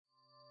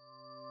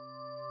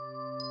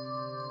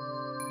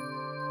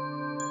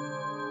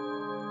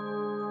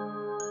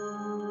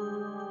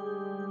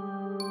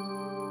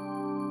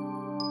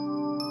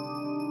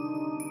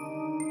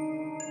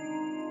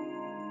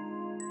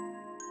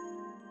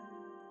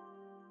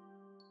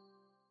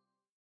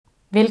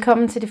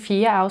Velkommen til det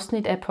 4.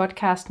 afsnit af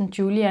podcasten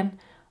Julian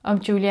om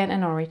Julian af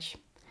Norwich.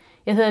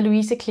 Jeg hedder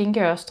Louise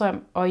Klinke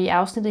Ørstrøm, og i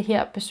afsnittet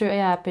her besøger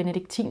jeg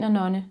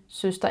benediktinernonne,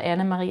 søster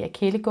Anna Maria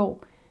Kjellegaard,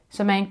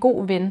 som er en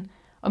god ven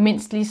og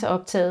mindst lige så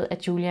optaget af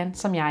Julian,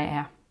 som jeg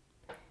er.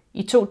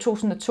 I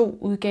 2002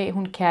 udgav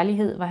hun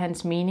Kærlighed var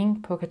hans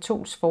mening på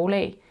Katolsk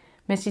Forlag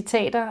med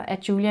citater af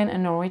Julian af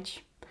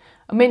Norwich.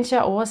 Og mens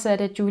jeg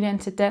oversatte Julian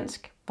til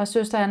dansk, var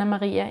søster Anna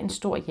Maria en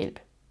stor hjælp.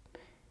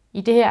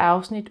 I det her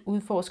afsnit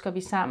udforsker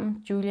vi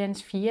sammen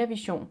Julians 4.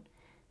 vision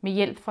med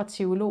hjælp fra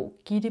teolog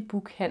Gitte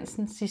Buch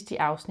Hansen sidst i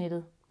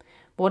afsnittet,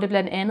 hvor det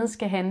blandt andet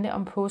skal handle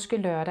om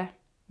påskelørdag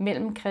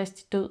mellem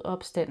Kristi død og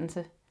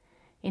opstandelse.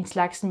 En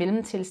slags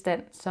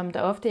mellemtilstand, som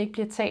der ofte ikke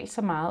bliver talt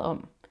så meget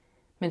om,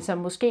 men som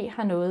måske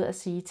har noget at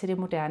sige til det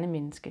moderne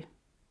menneske.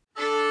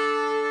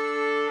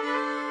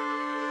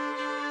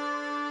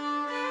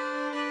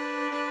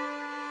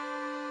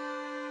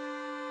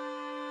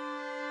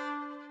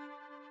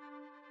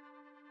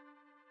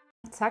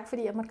 Tak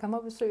fordi jeg måtte komme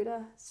og besøge dig,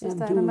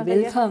 søster Anna Maria.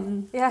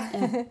 Velkommen. Ja.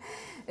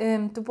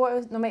 Du bor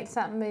jo normalt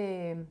sammen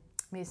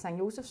med Sankt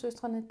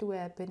Josef-søstrene. Du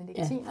er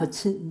benediktiner. Ja,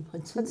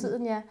 for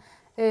tiden. Ja.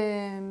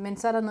 Men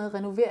så er der noget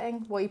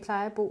renovering, hvor I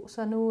plejer at bo.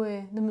 Så nu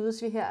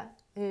mødes vi her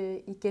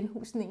i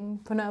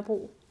genhusningen på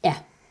Nørrebro. Ja.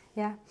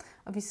 Ja.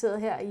 Og vi sidder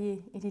her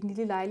i din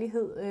lille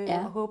lejlighed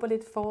og håber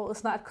lidt foråret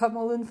snart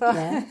kommer udenfor.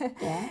 Ja.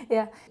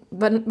 Ja.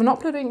 Hvornår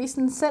blev du egentlig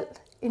sådan selv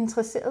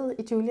interesseret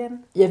i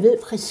Julian? Jeg ved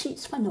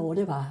præcis, hvornår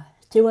det var.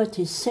 Det var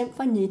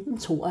december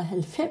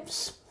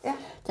 1992. Ja.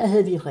 Der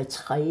havde vi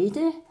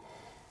retræte,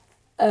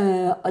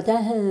 og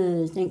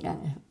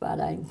dengang var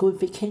der en god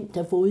bekendt,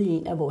 der boede i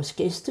en af vores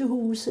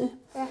gæstehuse.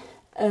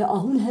 Ja. Og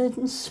hun havde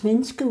den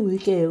svenske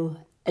udgave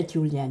af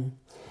Julian.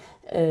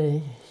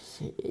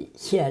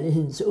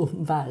 Kærlighedens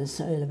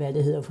åbenbarelse, eller hvad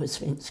det hedder på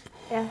svensk.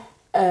 Ja.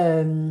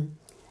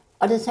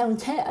 Og der sagde hun,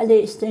 tag og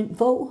læs den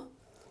bog.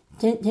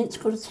 Den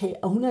skulle du tage.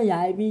 Og hun og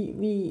jeg,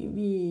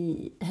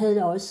 vi havde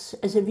det også,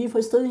 altså vi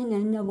forstod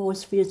hinanden, og vores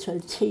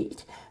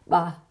spiritualitet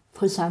var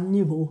på samme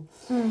niveau.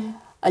 Mm.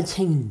 Og jeg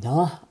tænkte,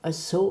 og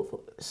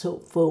så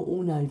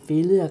bogen og et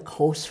billede af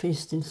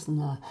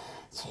korsfæstelsen, og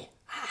tænkte,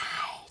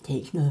 det er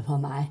ikke noget for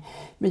mig.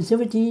 Men så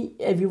fordi,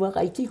 at vi var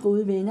rigtig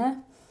gode venner,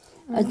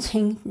 og jeg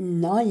tænkte,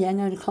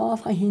 når det kommer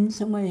fra hende,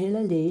 så må jeg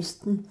hellere læse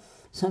den,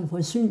 som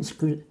for syns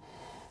skyld.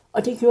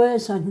 Og det gjorde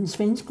jeg så den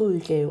svenske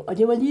udgave, og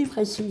det var lige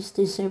præcis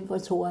december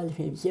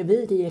 92. Jeg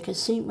ved det, jeg kan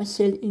se mig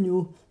selv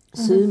endnu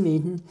sidde med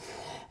den.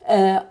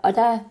 Og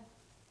der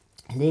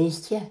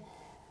læste jeg,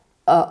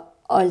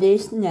 og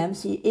læste den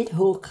nærmest i et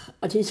hug,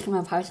 og det skal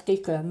man faktisk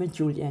ikke gøre med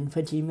Julian,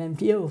 fordi man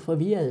bliver jo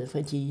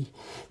forvirret,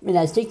 men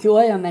altså det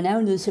gjorde jeg, og man er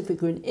jo nødt til at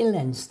begynde et eller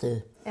andet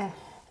sted.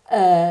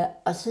 Ja.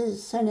 Og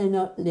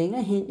så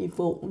længere hen i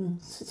bogen,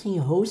 så tænkte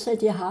jeg, Hosa,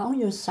 det har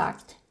hun jo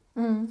sagt.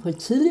 På et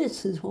tidligere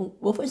tidspunkt.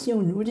 Hvorfor siger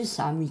hun nu det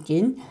samme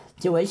igen?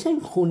 Det var ikke sådan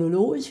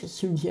kronologisk,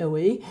 synes jeg jo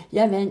ikke.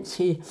 Jeg er vant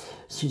til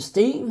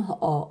system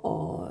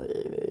og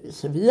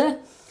så videre.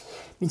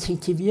 Men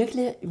tænkte, det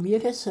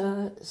virker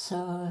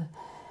så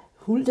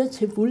hulter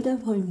til bulter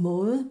på en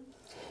måde.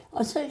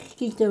 Og så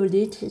gik der jo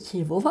lidt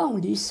til, hvorfor har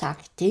hun lige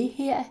sagt det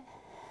her?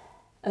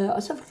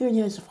 Og så begyndte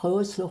jeg at prøve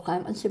at slå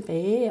frem og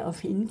tilbage og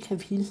finde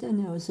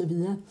kapitlerne og så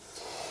videre.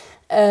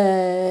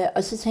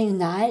 Og så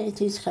tænkte jeg, nej,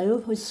 det er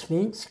skrevet på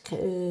svensk.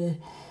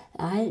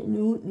 Nej,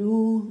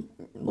 nu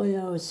må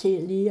jeg jo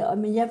se lige.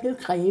 Men jeg blev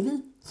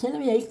grebet,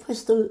 selvom jeg ikke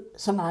forstod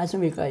så meget,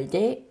 som jeg gør i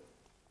dag.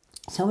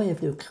 Så var jeg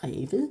blevet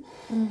grebet.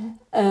 Mm-hmm.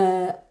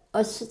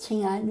 Og så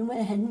tænkte jeg, nu må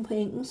jeg have den på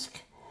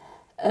engelsk.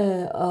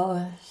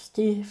 Og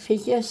det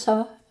fik jeg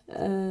så,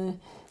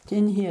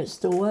 den her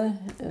store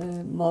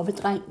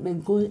mobbedreng med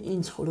en god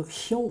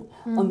introduktion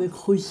og med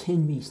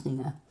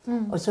krydshenvisninger.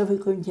 Og så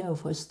begyndte jeg at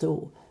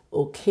forstå,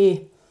 okay,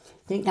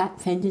 dengang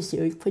fandtes det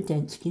jo ikke på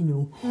dansk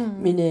endnu.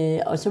 Men,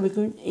 og så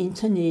begyndte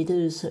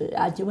internettet,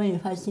 det var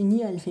faktisk i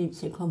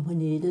 99, jeg kom på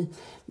nettet,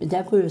 men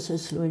der kunne jeg så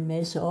slå en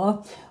masse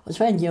op, og så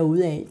fandt jeg ud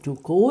af, du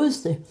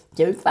godeste, det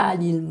er jo ikke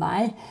bare lille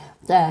mig,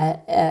 der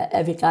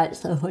er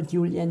begejstret for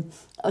Julian.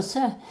 Og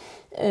så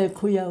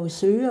kunne jeg jo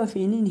søge og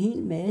finde en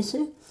hel masse,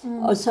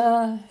 og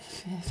så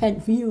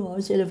fandt vi jo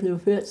også, eller blev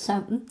ført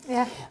sammen.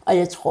 Ja. Og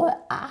jeg tror,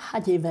 har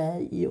det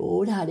været i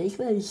 8, har det ikke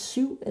været i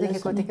 7?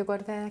 Det kan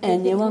godt være. Jeg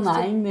nævner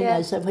mig, men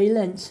altså på et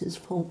eller andet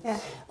tidspunkt. Ja.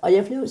 Og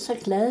jeg blev så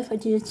glad,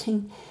 fordi jeg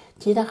tænkte,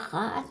 det er da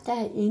rart, der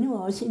er endnu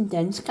også en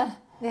dansker,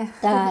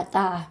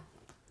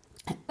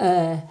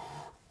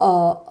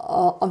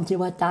 og om det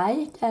var dig,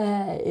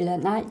 eller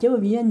nej, det var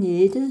via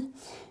nettet,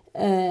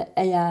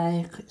 at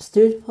jeg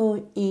stødte på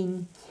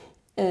en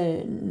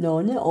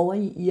nonne over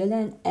i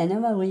Irland, Anna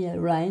Maria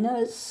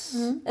Reynolds,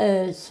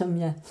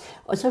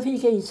 og så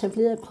fik jeg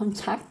etableret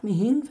kontakt med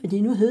hende,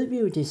 fordi nu hed vi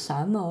jo det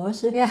samme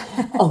også,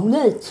 og hun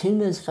havde til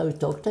med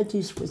skrevet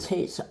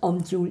doktordisputats om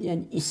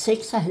Julian i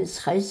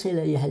 56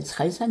 eller i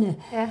 50'erne.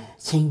 Jeg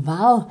tænkte,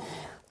 wow,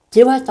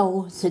 det var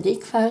dog, så det er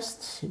ikke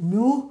først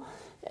nu,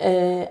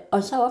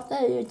 Og så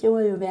opdagede jeg, at det var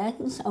jo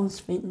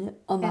verdensomspændende,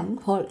 og mange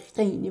folk,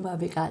 der egentlig var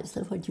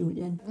begejstrede for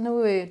Julian.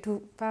 Nu, du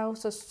var jo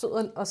så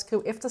sød at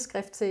skrive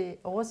efterskrift til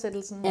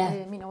oversættelsen,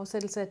 min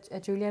oversættelse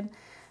af Julian.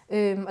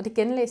 Og det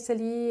genlæste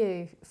jeg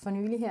lige for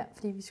nylig her,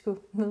 fordi vi skulle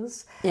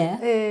mødes. Ja.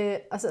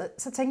 Og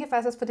så tænker jeg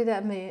faktisk også på det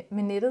der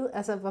med nettet,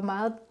 altså hvor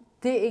meget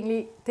det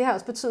egentlig, det har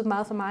også betydet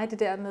meget for mig, det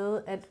der med,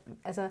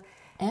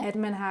 at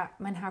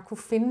man har kunne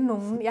finde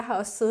nogen. Jeg har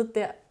også siddet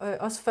der,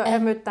 også før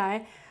jeg mødte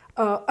dig,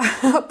 og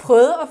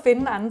prøvet at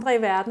finde andre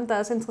i verden, der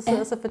også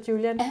interesserede sig for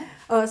Julian,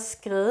 og også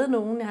skrevet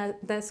nogen.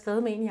 Der er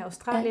skrevet med en i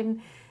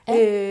Australien,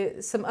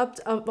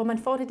 hvor man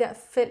får det der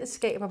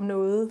fællesskab om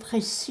noget,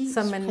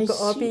 som man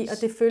går op i,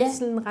 og det føles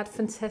sådan ret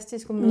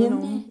fantastisk at møde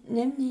nogen.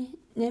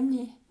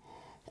 Nemlig.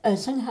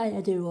 Sådan har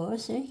jeg det jo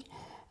også, ikke?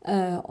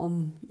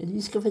 Om jeg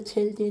lige skal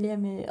fortælle det der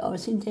med,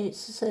 også en dag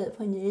så sad jeg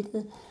på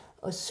nettet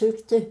og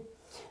søgte,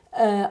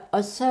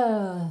 og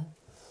så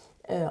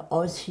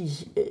også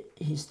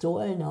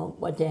historien om,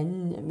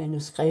 hvordan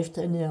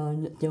manuskripterne, og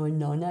det var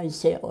nonner,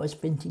 især også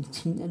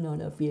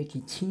benediktinernonner og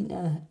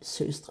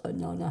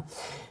birgittinersøstre-nonner,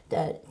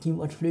 de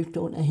måtte flygte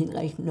under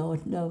Henrik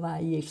VIII og var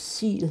i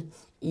eksil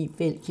i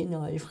Belgien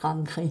og i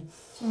Frankrig.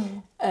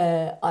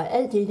 Og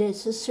alt det der,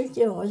 så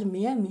søgte jeg også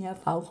mere og mere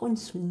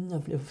baggrundsviden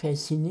og blev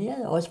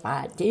fascineret, også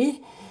bare af det.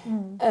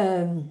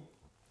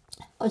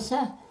 Og så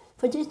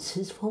på det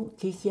tidspunkt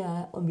gik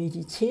jeg og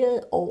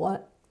mediterede over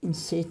en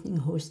sætning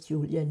hos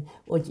Julian,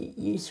 hvor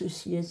Jesus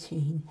siger til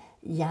hende,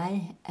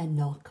 jeg er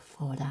nok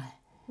for dig.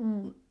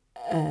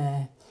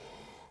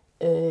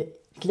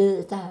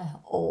 Glæd dig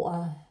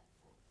over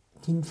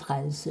din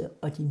frelse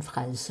og din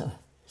frelser,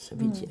 så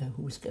vidt jeg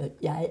husker.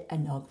 Jeg er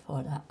nok for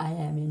dig.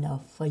 I am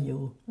enough for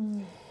you.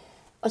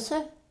 Og så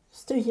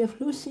stod jeg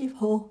pludselig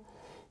på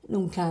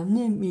nogle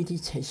gamle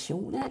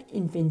meditationer.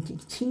 En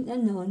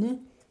benediktinernonne,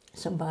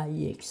 som var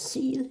i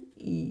eksil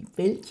i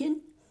Belgien,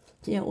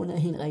 der under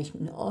Henrik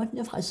VIII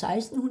fra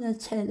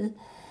 1600-tallet,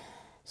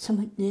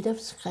 som netop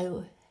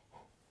skrev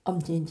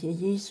om den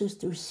der Jesus,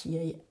 du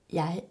siger,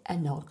 jeg er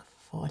nok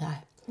for dig.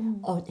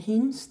 Og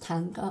hendes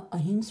tanker og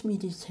hendes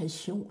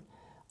meditation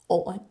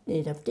over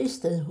netop det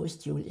sted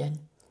hos Julian.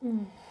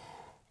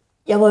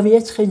 Jeg var ved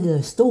at trille ned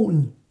af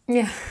stolen,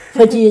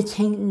 fordi jeg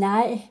tænkte,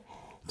 nej,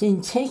 det er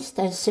en tekst,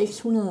 der er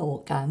 600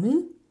 år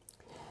gammel,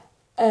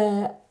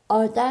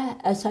 og der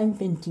er så en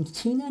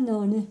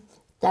benediktinernonne,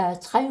 der er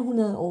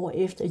 300 år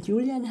efter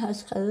Julian har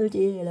skrevet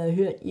det, eller har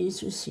hørt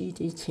Jesus sige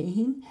det til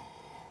hende,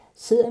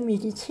 sidder og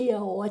mediterer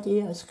over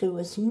det og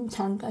skriver sine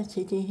tanker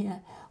til det her.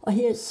 Og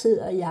her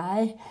sidder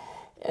jeg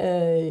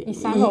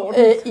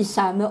i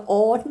samme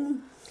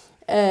orden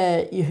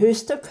i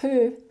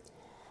Høsterkø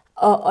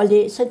og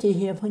læser det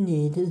her på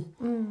nettet.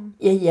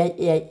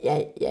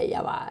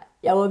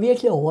 Jeg var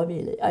virkelig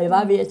overvældet, og jeg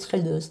var ved at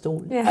trille ned af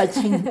stolen. Og jeg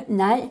tænkte,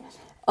 nej,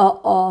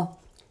 og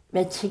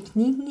hvad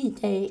teknikken i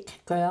dag kan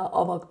gøre,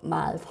 og hvor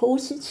meget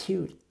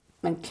positivt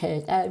man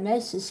kan. Der er en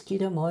masse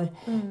skidt og møg,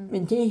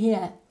 men det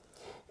her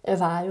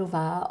var jo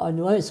bare, og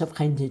nu er jeg så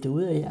printet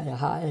ud, og jeg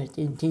har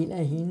en del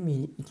af hende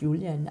med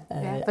Julian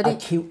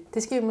arkiv.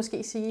 Det skal vi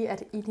måske sige,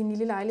 at i din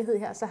lille lejlighed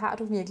her, så har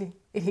du virkelig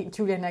et helt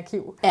Julian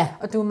arkiv. Ja.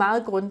 Og du er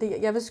meget grundig.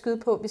 Jeg vil skyde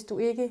på, hvis du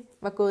ikke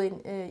var gået ind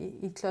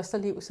i et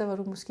klosterliv, så var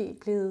du måske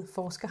blevet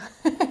forsker.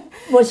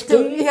 Måske, du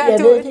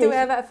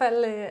er i hvert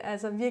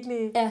fald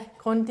virkelig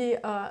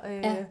grundig og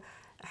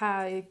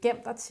har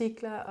gemt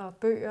artikler og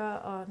bøger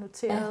og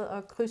noteret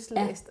og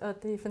krydslæst,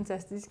 og det er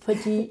fantastisk.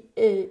 Fordi,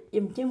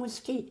 det er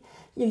måske,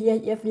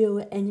 jeg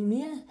blev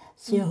animeret,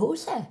 siger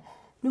Hosa,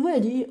 nu må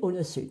jeg lige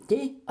undersøge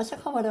det, og så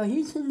kommer der jo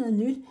hele tiden noget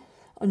nyt,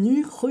 og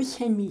nye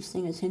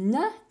krydshenvisninger til, nå,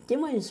 det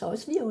må jeg så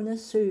også lige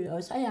undersøge,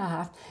 og så har jeg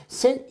haft,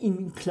 selv i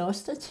min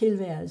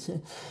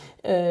klostertilværelse,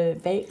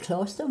 bag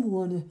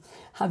klostermurene,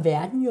 har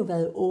verden jo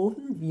været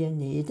åben via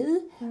nettet,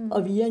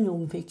 og via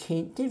nogle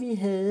bekendte, vi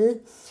havde,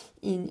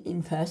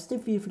 en første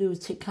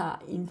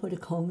bibliotekar inde på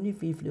det kongelige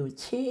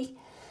bibliotek.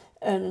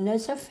 Når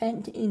jeg så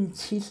fandt en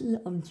titel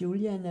om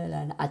Julian,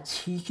 eller en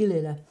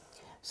artikel,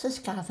 så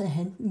skaffede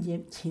han den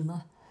hjem til mig.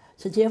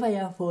 Så derfor har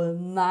jeg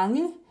fået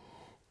mange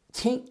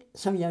ting,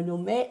 som jeg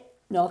normalt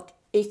nok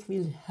ikke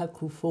ville have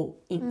kunne få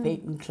ind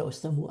bag min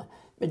klostermur.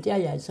 Men det har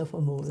jeg altså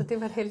formået. Så det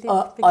var et heldigt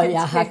og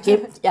jeg har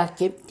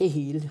gemt det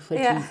hele,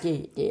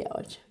 fordi det er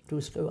også,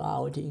 du skriver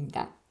af det en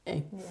gang.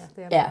 Ikke?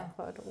 Ja, det er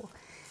bare et ord.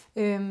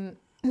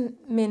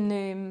 Men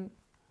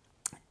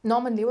når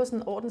man lever sådan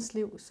et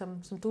ordensliv,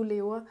 som du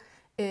lever,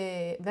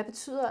 hvad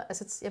betyder,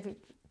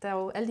 der er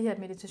jo alle de her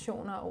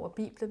meditationer over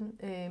Bibelen,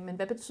 men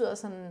hvad betyder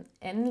sådan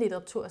anden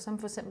litteratur, som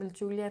for eksempel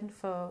Julian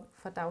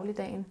for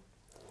dagligdagen?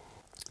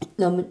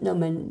 Når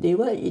man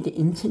lever et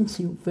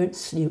intensivt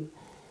bønsliv,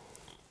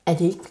 at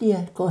det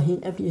ikke går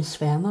hen og bliver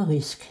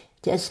sværmerisk.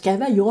 Der skal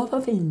være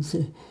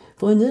jordforbindelse,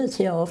 både ned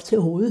til og op til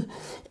hovedet.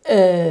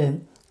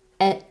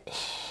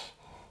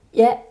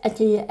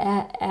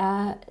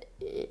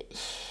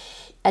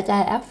 At der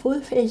er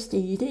fodfæste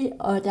i det,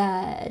 og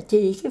det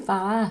er ikke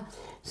bare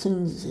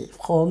sådan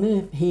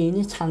fromme,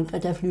 pæne tanker,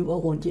 der flyver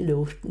rundt i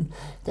luften.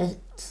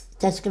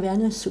 Der skal være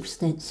noget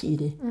substans i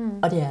det,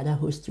 og det er der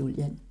hos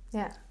Julian.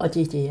 Ja. Og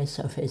det er det, jeg er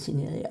så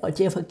fascineret af. Og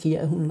derfor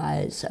giver hun mig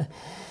altså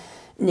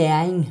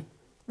næring,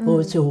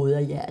 både til hoved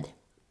og hjerte.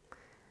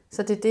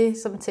 Så det er det,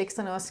 som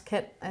teksterne også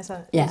kan, altså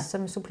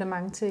som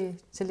supplement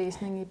til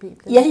læsning i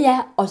Bibelen?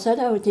 Ja, og så er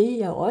der jo det,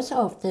 jeg også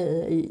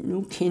opdagede.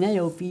 Nu kender jeg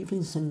jo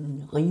Bibelen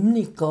sådan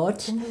rimelig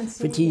godt,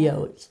 fordi jeg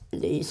jo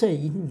læser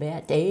i den hver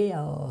dag,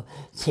 og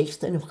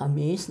teksterne fra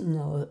messen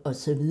og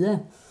så videre.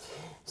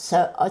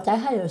 Og der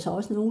har jeg jo så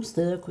også nogle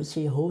steder kunne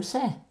se Hosa.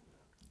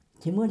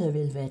 Det må da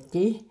vel være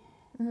det,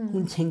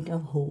 hun tænker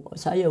på. Og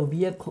så er jeg jo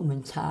via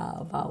kommentarer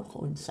og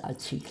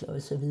baggrundsartikler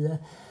og så videre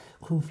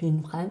kunne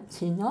finde frem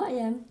til,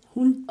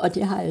 hun, og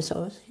det har jeg så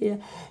også her,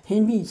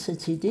 henviser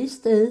til det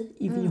sted.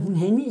 Hun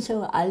henviser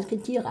jo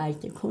aldrig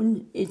direkte,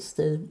 kun et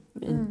sted,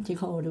 men det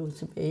kommer du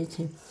tilbage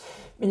til.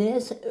 Men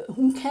altså,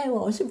 hun kan jo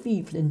også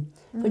Bibelen,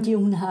 fordi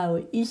hun har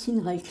jo i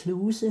sin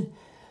rekluse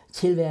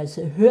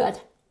tilværelse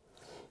hørt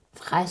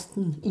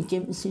præsten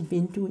igennem sit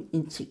vindue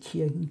ind til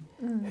kirken.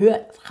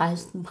 Hørt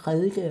præsten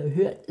prædike og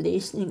hørt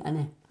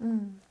læsningerne.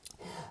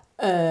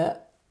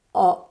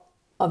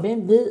 Og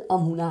hvem ved, om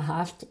hun har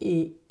haft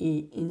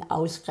en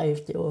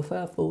afskrift, det var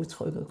før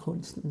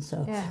bogtrykkerkunsten, så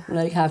hun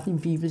har ikke haft en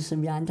bibel,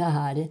 som vi andre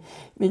har det.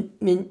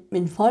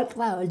 Men folk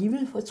var jo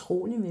alligevel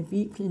fortrolige med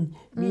Bibelen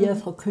via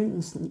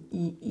forkyndelsen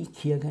i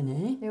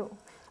kirkerne, ikke? Jo.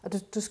 Og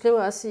du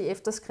skriver også i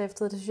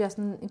efterskriftet, det synes jeg er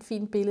sådan et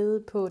fint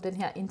billede på den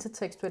her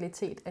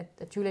intertekstualitet,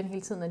 at Julian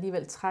hele tiden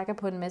alligevel trækker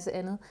på en masse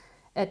andet.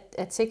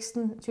 At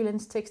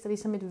Julians tekst er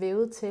ligesom et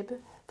vævet tæppe.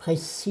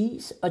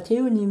 Præcis, og det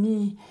er jo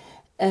nemlig,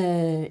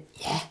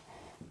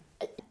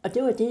 og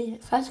det var det,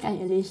 første gang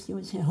jeg læste,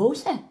 jo til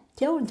Hosa,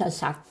 det har hun da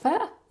sagt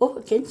før.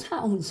 Hvorfor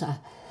gentager hun sig?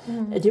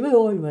 Det var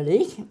jo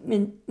ikke,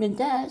 men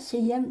der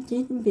siger, jamen det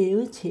er den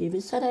vævede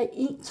tæppe, så er der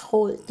en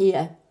tråd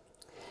der,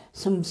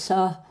 som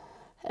så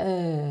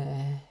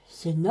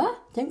siger,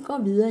 den går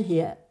videre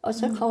her, og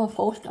så kommer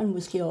forskeren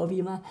måske op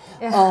i mig,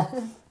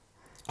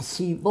 og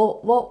sige,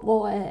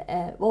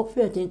 hvor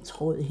fører den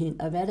tråd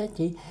hen, og hvad er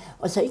det?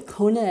 Og så ikke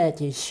kun er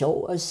det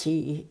sjovt at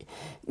se,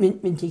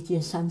 men det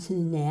giver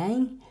samtidig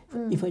næring,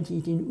 fordi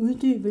det er en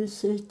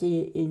uddybelse, det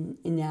er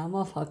en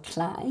nærmere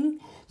forklaring,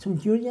 som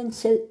Julian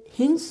selv,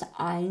 hendes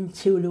egen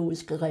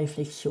teologiske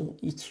refleksion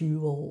i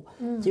 20 år.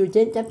 Det er jo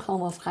den, der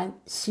kommer frem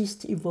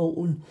sidst i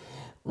bogen,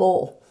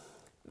 hvor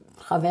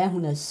fra hvad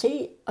hun har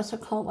set, og så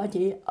kommer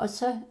det, og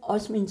så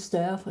også med en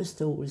større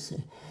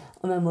forståelse.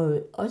 Og man må jo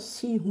også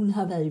sige, at hun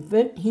har været i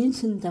bøn hele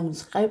tiden, da hun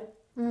skrev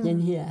den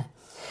her.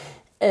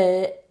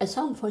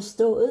 Så hun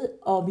forstået,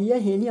 og via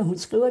Helligånden, hun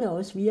skriver det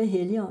også via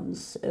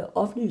Helligåndens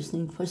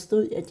oplysning,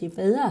 forstod jeg det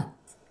bedre.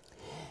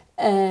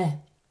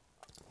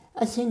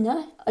 Og så,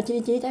 og det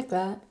er det, der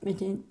gør med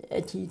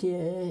de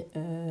der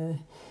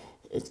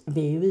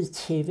vævede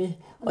tæppe.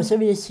 Og så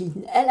vil jeg sige,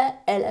 den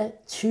aller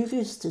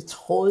tykkeste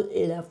tråd,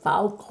 eller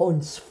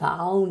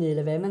baggrundsfarven,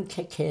 eller hvad man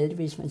kan kalde det,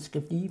 hvis man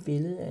skal blive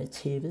billedet af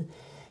tæppet,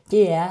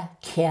 det er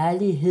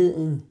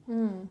kærligheden.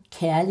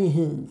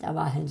 Kærligheden, der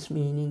var hans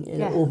mening,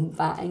 eller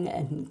åbenbaring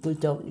af den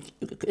guddommelige,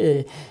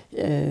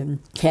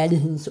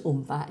 kærlighedens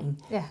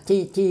åbenbaring. Ja.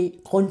 Det er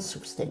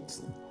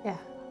grundsubstansen. Ja.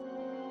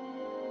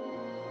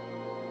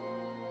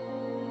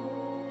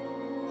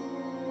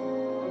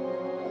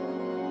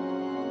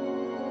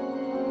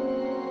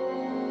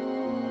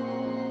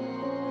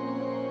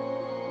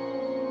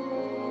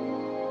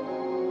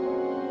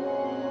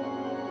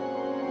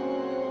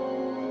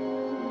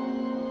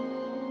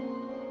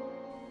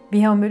 Vi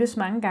har jo mødtes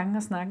mange gange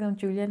og snakket om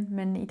Julian,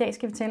 men i dag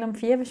skal vi tale om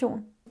 4.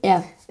 vision.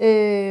 Ja.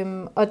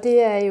 Og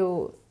det er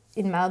jo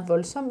en meget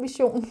voldsom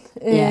vision,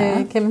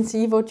 kan man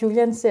sige, hvor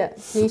Julian ser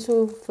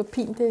Jesu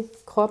forpinte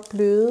krop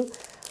bløde,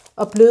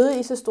 og bløde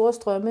i så store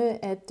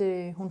strømme, at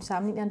hun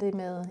sammenligner det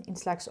med en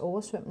slags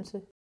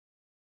oversvømmelse.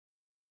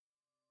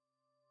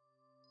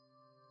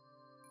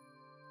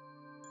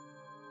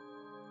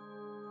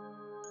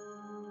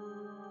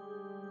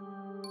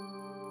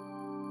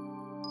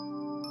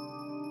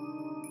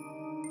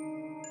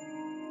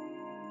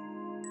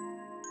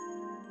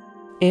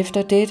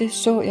 Efter dette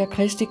så jeg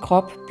Kristi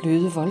krop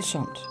bløde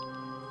voldsomt,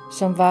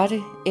 som var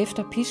det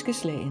efter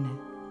piskeslagene.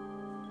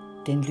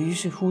 Den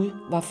lyse hud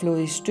var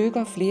flået i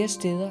stykker flere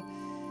steder,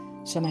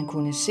 så man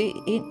kunne se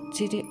ind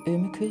til det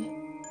ømme kød.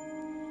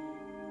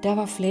 Der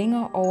var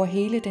flænger over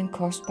hele den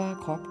kostbare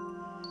krop,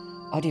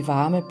 og det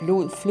varme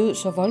blod flød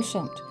så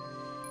voldsomt,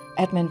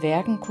 at man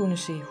hverken kunne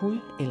se hud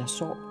eller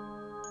sår.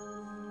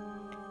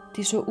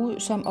 Det så ud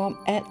som om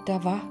alt der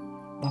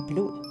var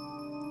blod.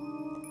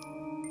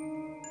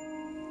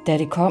 Da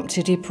det kom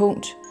til det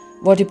punkt,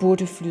 hvor det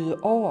burde flyde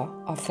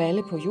over og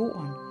falde på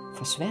jorden,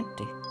 forsvandt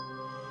det.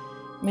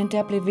 Men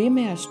der blev ved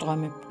med at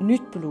strømme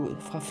nyt blod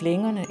fra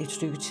flængerne et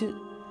stykke tid,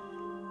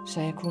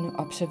 så jeg kunne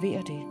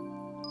observere det.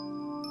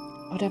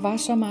 Og der var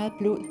så meget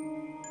blod,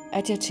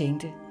 at jeg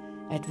tænkte,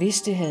 at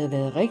hvis det havde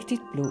været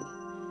rigtigt blod,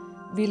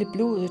 ville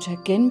blodet have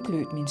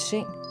gennemblødt min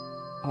seng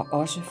og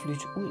også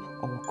flytte ud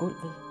over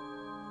gulvet.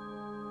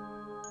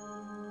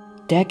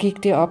 Der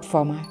gik det op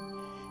for mig,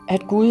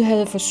 at Gud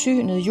havde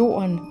forsynet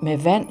jorden med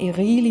vand i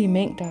rigelige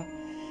mængder,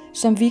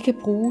 som vi kan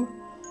bruge,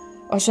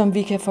 og som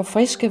vi kan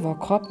forfriske vor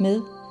krop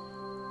med,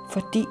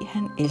 fordi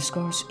han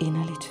elsker os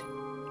inderligt.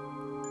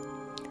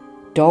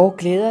 Dog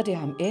glæder det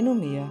ham endnu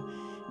mere,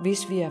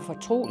 hvis vi er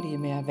fortrolige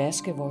med at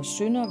vaske vores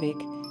synder væk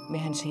med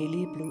hans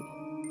hellige blod.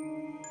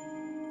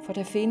 For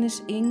der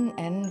findes ingen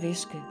anden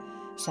væske,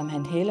 som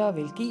han hellere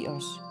vil give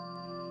os,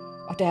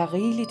 og der er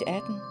rigeligt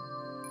af den,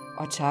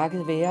 og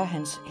takket være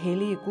hans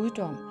hellige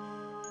guddom,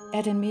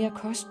 er den mere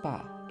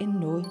kostbar end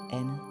noget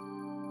andet.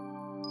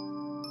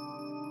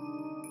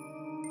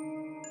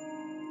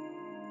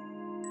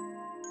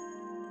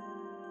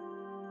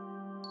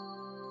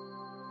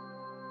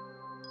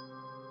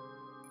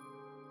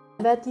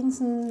 Hvad er dine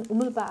sådan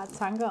umiddelbare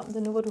tanker om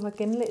det nu, hvor du har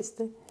genlæst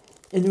det?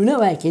 Ja, nu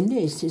når jeg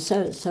genlæste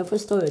det, så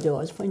forstår jeg det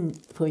også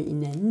på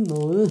en anden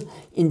måde.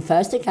 En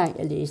første gang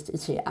jeg læste det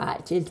til,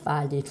 det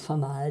var lidt for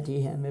meget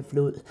det her med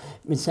blod.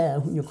 Men så er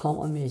hun jo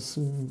kommer med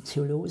sine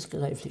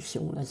teologiske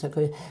refleksioner,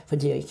 for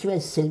det har ikke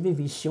været selve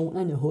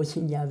visionerne hos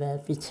hende, jeg har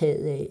været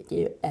betaget af.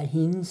 Det er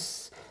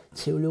hendes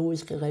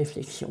teologiske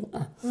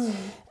refleksioner.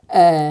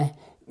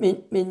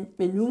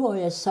 Men nu hvor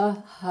jeg så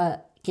har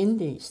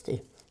genlæst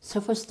det, så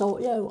forstår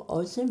jeg jo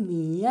også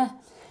mere,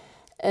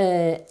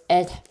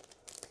 at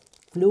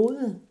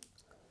blodet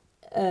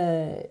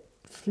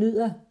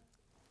flyder,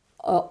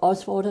 og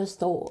også hvor der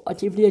står,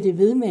 og det bliver det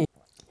ved med.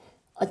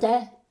 Og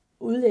der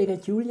udlægger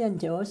Julian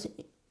det også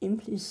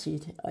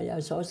implicit, og jeg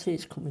har så også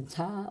læst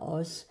kommentarer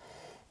også,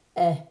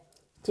 at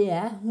det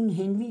er, hun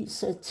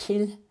henviser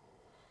til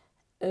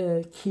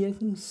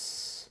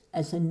kirkens,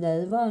 altså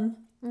nadveren,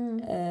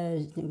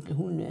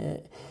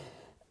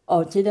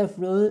 og det der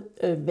flåede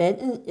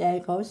vandet,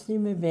 jeg kan også lide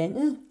med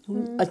vandet,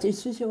 og det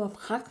synes jeg var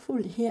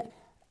pragtfuldt her.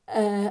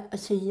 Og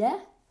så ja,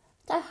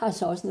 der har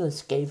så også noget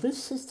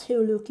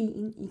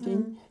skabelsesteologien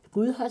igen.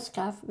 Gud har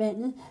skabt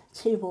vandet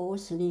til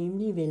vores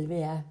legemlige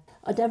velvære.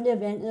 Og der bliver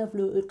vandet og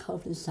blodet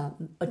koblet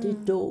sammen, og det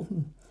er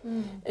dåben.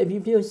 Vi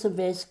bliver så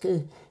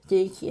vasket.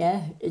 Det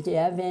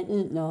er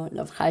vandet,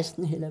 når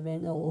præsten hælder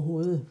vandet over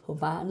hovedet på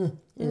barnet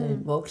eller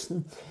en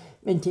voksen.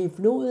 Men det er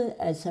blodet,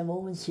 altså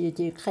hvor man siger,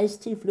 det er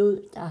Kristi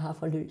blod, der har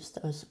forløst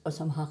os, og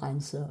som har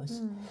renset os.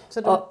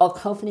 Og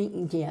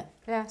koblingen der.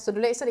 Ja, så du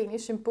læser det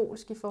egentlig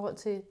symbolisk i forhold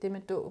til det med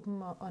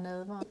dåben og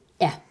nadveren?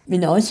 Ja,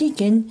 men også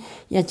igen,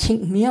 jeg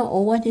tænkte mere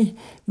over det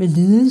med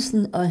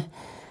lidelsen, og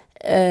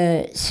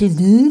så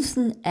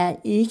lidelsen er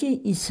ikke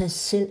i sig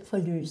selv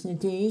forløsende.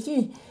 Det er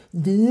ikke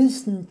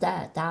lidelsen,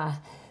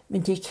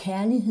 men det er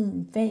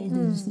kærligheden bag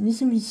lidelsen.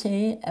 Ligesom vi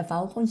sagde, at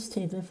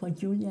baggrundstæppet for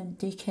Julian,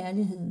 det er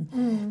kærligheden.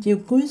 Det er jo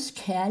Guds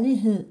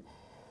kærlighed,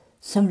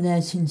 som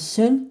lader sin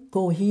søn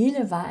gå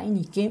hele vejen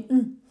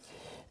igennem,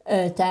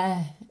 da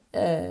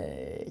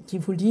de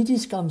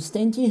politiske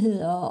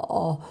omstændigheder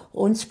og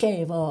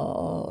ondskaber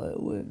og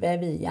hvad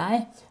ved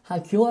jeg, har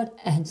gjort,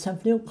 at han så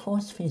blev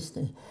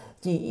korsfæstet.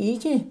 Det er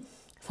ikke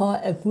for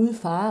at Gud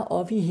far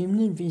op i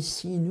himlen vil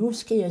sige, nu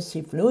skal jeg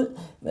se blod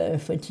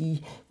for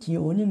de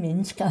onde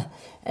mennesker.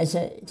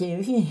 Altså, det er jo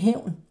ikke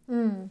hævn.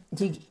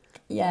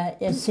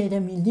 Jeg sætter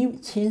mit liv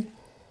til,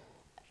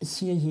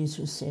 siger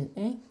Jesus selv.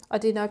 Ikke?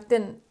 Og det er nok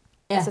den,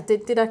 altså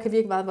det der kan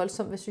virke meget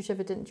voldsomt, hvad synes jeg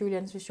ved den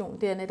Julians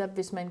vision, det er netop,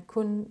 hvis man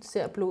kun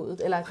ser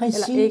blodet, eller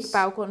ikke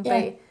baggrunden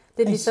bag.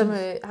 Det er ligesom,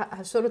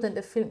 så du den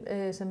der film,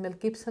 som Mel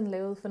Gibson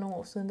lavede for nogle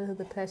år siden, der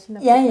hedder The Passion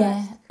of the Christ?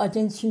 Ja, og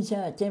den synes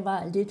jeg, det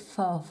var lidt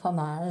for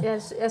meget. Ja,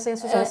 altså jeg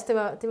synes også,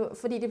 det var,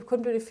 fordi det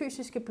kun blev det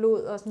fysiske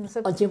blod. Og, sådan,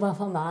 så... og det var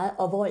for meget,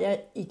 og hvor jeg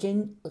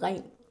igen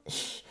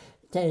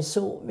da jeg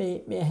så med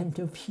at han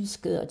blev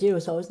pisket, og det er jo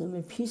så også noget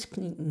med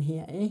piskningen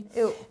her, ikke?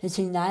 Jo. Jeg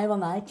tænkte, nej, hvor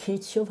meget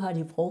ketchup har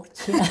de brugt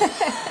til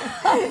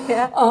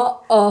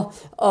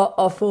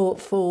og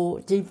få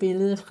det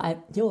billede frem.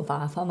 Det var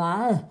bare for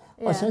meget.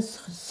 Ja. Og så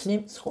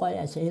slemt tror jeg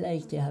altså heller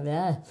ikke, det har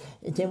været.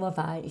 Det var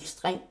bare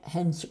ekstremt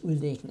hans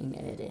udlægning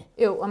af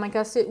det. Jo, og man kan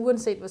også se,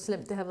 uanset hvor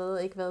slemt det har været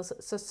og ikke været,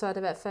 så er det i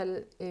hvert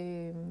fald...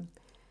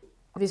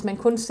 hvis man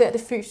kun ser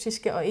det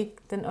fysiske og ikke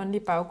den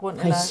åndelige baggrund,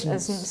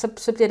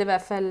 så bliver det i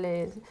hvert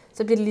fald,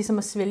 så bliver det ligesom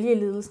at svælge i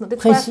lidelsen. Og det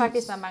tror jeg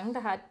faktisk, der er mange, der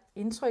har et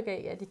indtryk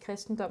af, at i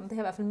kristendommen, det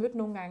har jeg i hvert fald mødt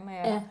nogle gange, når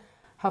jeg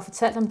har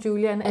fortalt om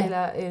Julian,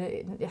 eller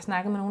jeg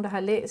snakker med nogen, der har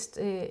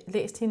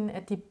læst hende,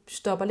 at de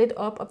stopper lidt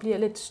op og bliver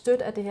lidt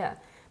stødt af det her,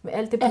 med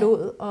alt det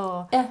blod,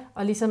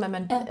 og ligesom at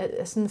man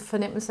er sådan en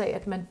fornemmelse af,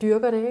 at man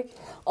dyrker det, ikke?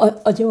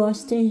 Og det var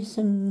også det,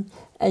 sådan,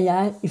 at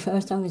jeg i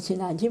første omgang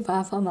tænkte, nej, det er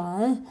bare for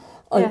meget.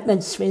 Og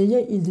man svælger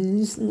i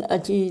lidelsen,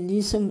 og det er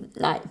ligesom,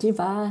 nej, det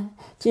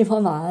er for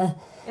meget.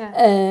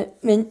 Ja.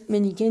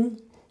 Men igen,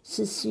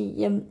 så siger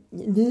jamen,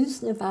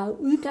 lidelsen er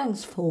bare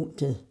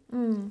udgangspunktet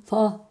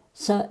for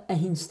så er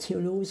hendes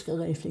teologiske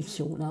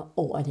refleksioner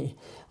over det.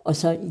 Og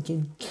så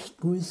igen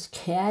Guds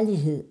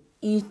kærlighed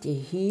i det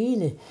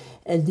hele.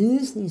 At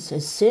lidelsen i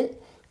sig selv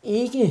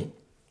ikke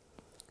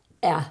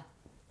er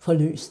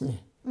forløsende.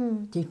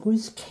 Det er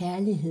Guds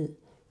kærlighed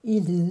i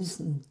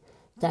lidelsen,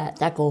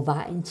 der går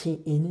vejen til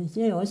ende.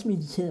 Det har jeg også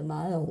mediteret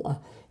meget over,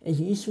 at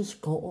Jesus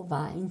går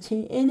vejen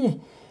til ende.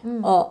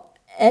 Og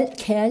al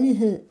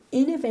kærlighed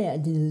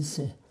indebærer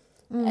lidelse.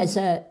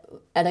 Altså,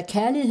 er der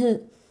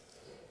kærlighed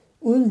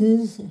uden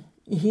lidelse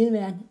i hele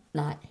verden?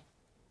 Nej.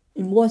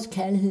 en mors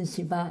kærlighed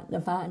til barn, når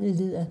barnet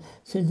lider,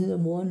 så lider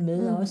moren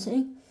med også,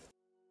 ikke?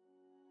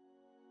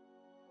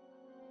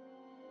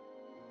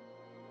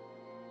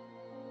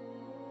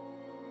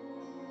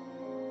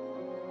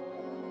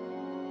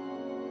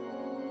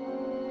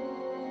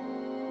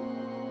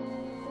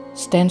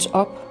 Stands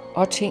op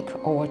og tænk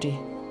over det.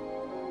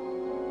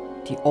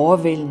 De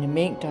overvældende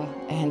mængder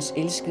af hans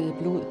elskede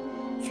blod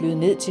flød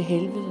ned til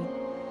helvede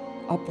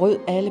og brød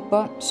alle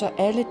bånd, så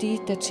alle de,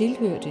 der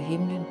tilhørte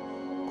himlen,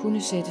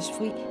 kunne sættes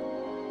fri.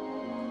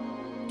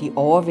 De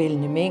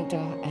overvældende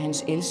mængder af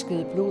hans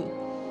elskede blod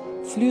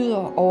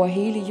flyder over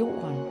hele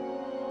jorden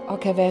og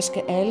kan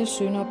vaske alle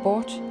synder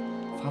bort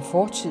fra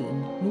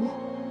fortiden nu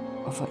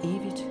og for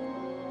evigt.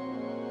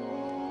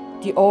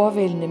 De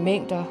overvældende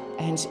mængder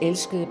af hans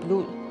elskede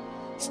blod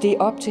steg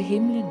op til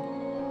himlen,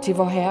 til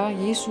vor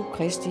Herre Jesu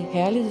Kristi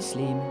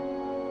herlighedslegeme.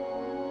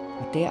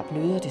 Og der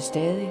bløder det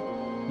stadig,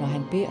 når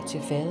han beder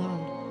til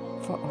Faderen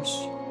for os.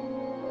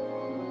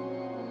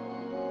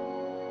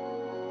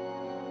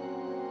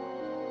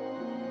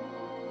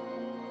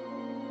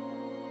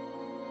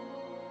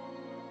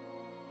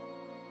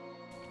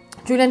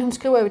 Julian, hun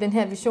skriver jo i den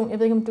her vision, jeg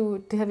ved ikke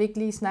om det har vi ikke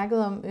lige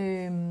snakket om,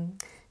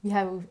 vi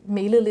har jo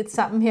mailet lidt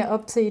sammen her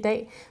op til i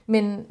dag,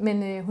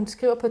 men hun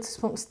skriver på et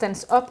tidspunkt,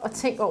 stands op og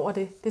tænk over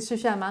det. Det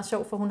synes jeg er meget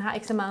sjovt, for hun har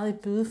ikke så meget i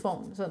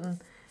bydeform, sådan,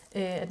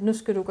 at nu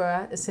skal du gøre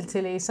selv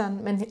til læseren,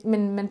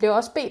 men man bliver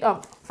også bedt om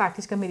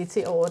faktisk at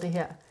meditere over det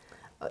her,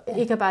 og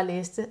ikke at bare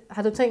læse det.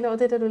 Har du tænkt over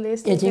det, da du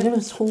læste det? Ja, det kan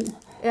du tro.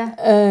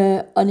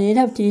 Ja. Og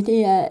netop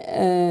det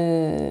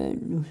er,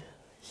 nu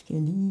skal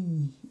jeg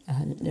lige, jeg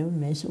har lavet en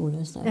masse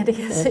understreger. Ja, det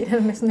kan jeg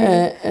se med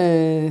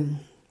sådan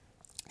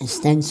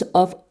stands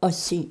op og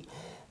se.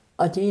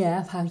 Og det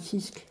er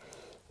faktisk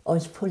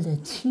også på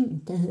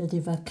latin, der hedder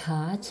det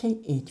vacate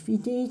et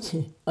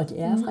videte. Og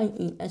det er fra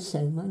en af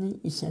salmerne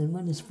i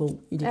salmernes bog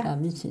i det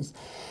gamle test.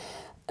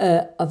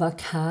 Og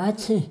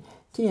vacate,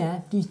 det er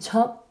at blive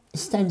tom,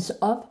 stands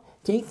op.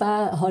 Det er ikke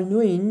bare at holde nu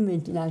inde med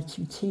din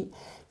aktivitet.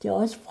 Det er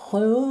også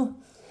prøve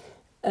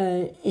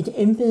et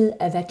embede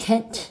af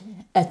vakant,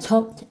 af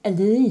tomt, af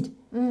ledigt.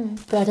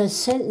 Gør dig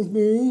selv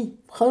ledig.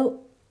 Prøv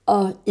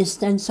at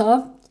stands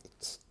op,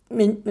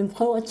 men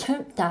prøv at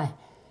tømme dig.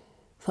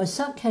 For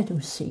så kan du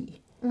se.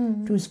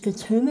 Du skal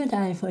tømme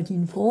dig for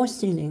dine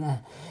forestillinger.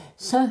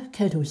 Så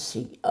kan du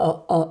se.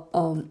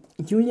 Og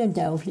Julian,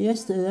 der er jo flere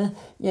steder,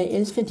 jeg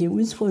elsker det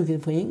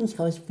udtrykket på engelsk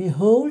også,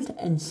 behold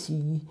and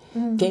see,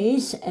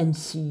 gaze and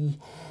see,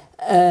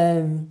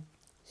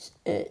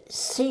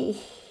 se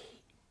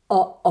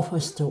og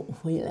forstå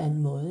på en eller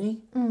anden måde.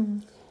 Ikke?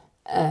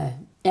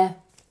 Ja.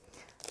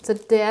 Så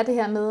det er det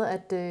her med,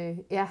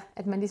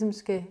 at man ligesom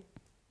skal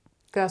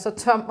gøre sig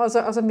tom, og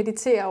så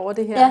meditere over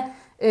det her. Ja.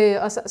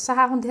 Og så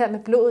har hun det her med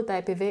blodet, der er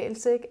i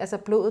bevægelse, ikke? Altså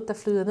blodet, der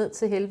flyder ned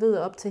til helvede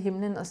og op til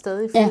himlen, og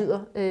stadig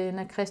flyder,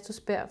 når Kristus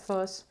bærer for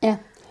os. Ja.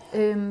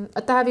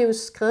 Og der har vi jo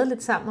skrevet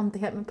lidt sammen om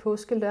det her med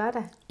påske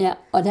lørdag. Ja,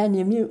 og der er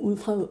nemlig ud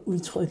fra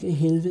udtrykket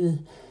helvede,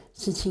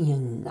 så tænker jeg,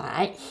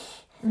 nej.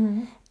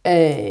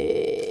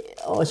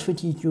 Også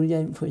fordi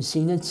Julian på et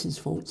senere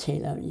tidspunkt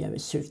taler om,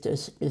 jeg søgte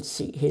at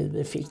se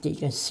helvede, fik det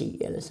ikke at se,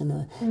 eller sådan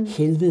noget.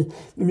 Helvede.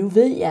 Men nu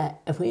ved jeg,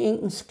 at på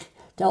engelsk,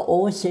 der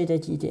oversætter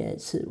de det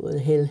altid ordet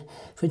hell,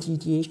 fordi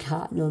de ikke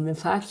har noget, men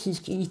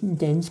faktisk i den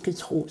danske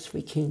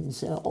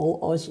trosbekendelse,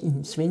 og også i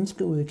den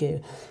svenske udgave,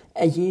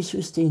 at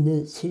Jesus steg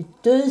ned til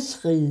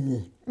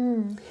dødsriget.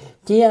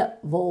 Der,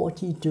 hvor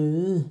de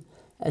døde,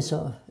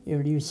 altså jeg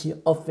vil lige sige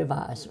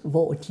opbevares,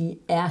 hvor de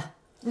er.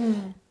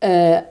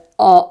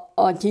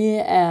 Og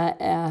det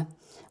er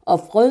og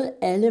brød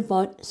alle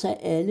bånd, så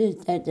alle,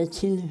 der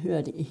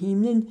tilhørte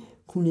himlen,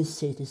 kunne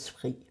sættes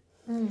fri.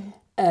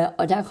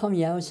 Og der kom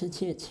jeg jo så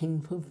til at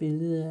tænke på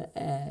billedet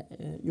af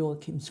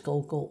Joachim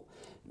Skovgaard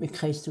med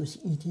Kristus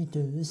i de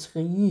dødes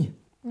rige.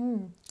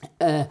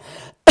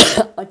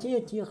 Og det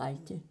er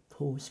direkte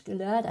påske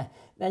lørdag.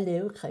 Hvad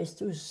lavede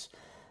Kristus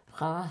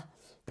fra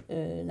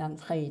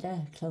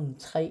langfredag kl.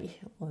 3,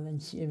 hvor man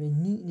siger ved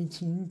 9.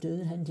 time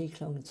døde han, det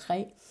kl.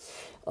 3,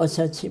 og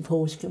så til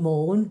påske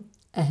morgen,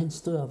 at han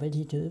stod op af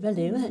de døde. Hvad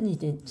lavede han i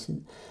den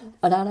tid?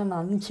 Og der er der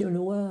mange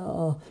teologer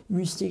og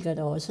mystikere,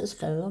 der også har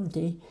skrevet om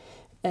det,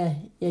 at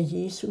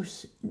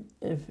Jesus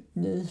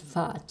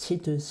nedfart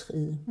til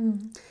dødsriget.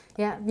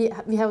 Ja,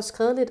 vi har jo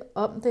skrevet lidt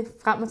om det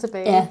frem og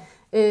tilbage,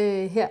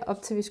 her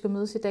op til vi skulle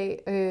mødes i dag.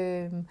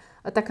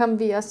 Og der kom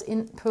vi også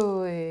ind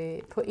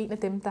på en af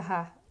dem, der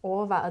har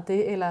overvejet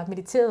det, eller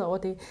mediteret over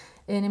det,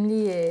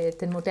 nemlig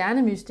den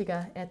moderne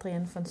mystiker,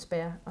 Adrian von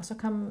Sperr. Og så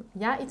kom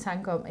jeg i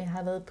tanke om, at jeg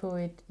har været på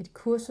et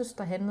kursus,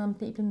 der handlede om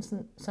Bibelen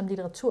som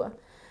litteratur,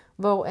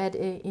 hvor at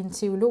en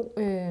teolog,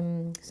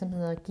 som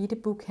hedder Gitte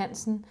Buch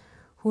Hansen,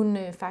 hun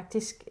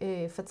faktisk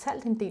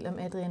fortalte en del om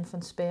Adrian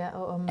von Sperr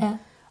og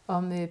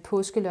om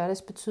påske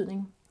lørdags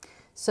betydning.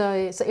 Så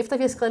efter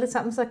vi har skrevet lidt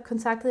sammen, så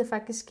kontaktede jeg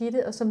faktisk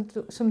Gitte, og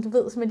som du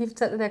ved, som jeg lige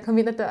fortalte, da jeg kom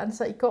ind ad døren,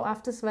 så i går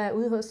aftes var jeg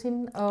ude hos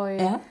hende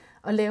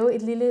og lave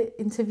et lille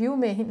interview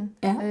med hende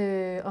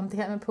om det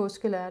her med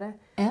påske lørdag.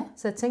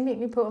 Så jeg tænkte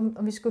egentlig på,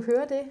 om vi skulle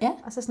høre det,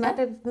 og så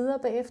snakke lidt videre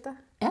bagefter.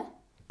 Ja,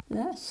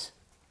 lad os.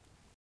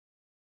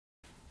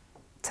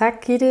 Tak,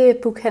 Gitte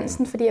Buch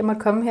Hansen, fordi jeg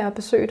måtte komme her og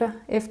besøge dig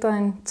efter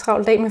en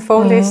travl dag med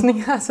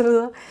forelæsninger og så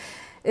videre.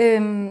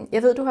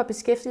 Jeg ved, du har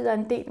beskæftiget dig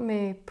en del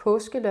med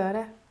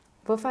påskelørdag.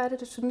 Hvorfor er det,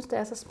 du synes, det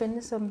er så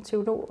spændende som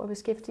teolog at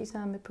beskæftige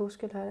sig med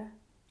påskelørdag?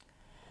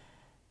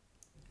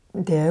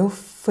 Det er jo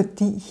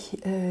fordi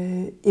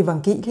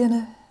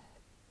evangelierne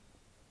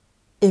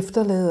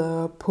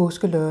efterlader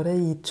påskelørdag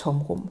i et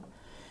tomrum.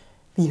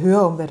 Vi hører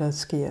om, hvad der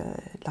sker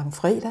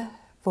langfredag,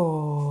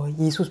 hvor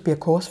Jesus bliver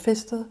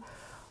korsfæstet,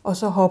 og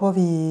så hopper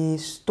vi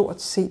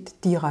stort set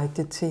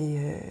direkte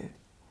til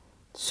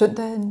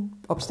søndagen,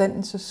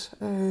 opstandelses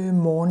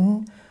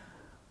morgenen,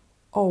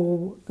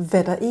 og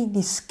hvad der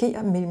egentlig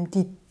sker mellem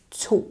de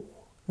to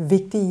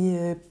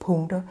vigtige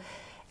punkter,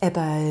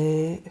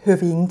 hører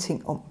vi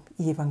ingenting om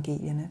i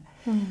evangelierne.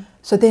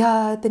 Så det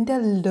har den der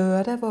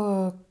lørdag,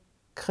 hvor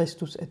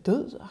Kristus er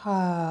død,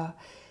 har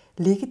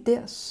ligget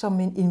der som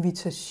en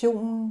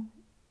invitation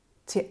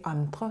til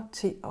andre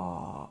til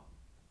at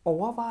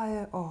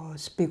overveje og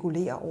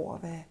spekulere over,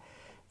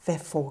 hvad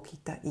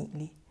foregik der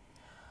egentlig.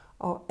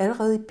 Og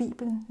allerede i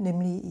Bibelen,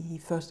 nemlig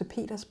i 1.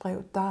 Peters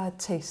brev, der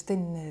tages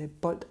den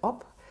bold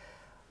op,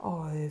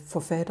 og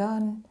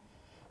forfatteren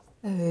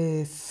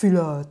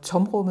fylder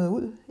tomrummet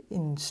ud,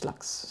 en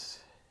slags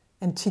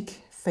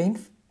antik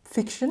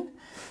fanfiction,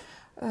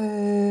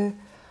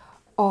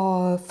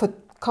 og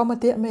kommer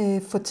der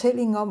med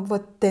fortælling om,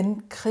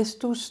 hvordan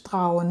Kristus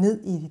drager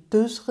ned i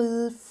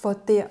dødsriget for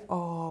der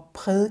at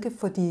prædike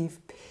for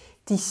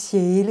de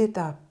sjæle,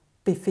 der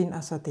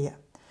befinder sig der.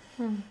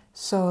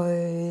 Så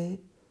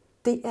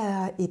det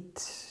er et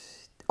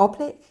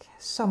oplæg,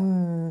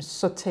 som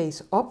så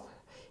tages op,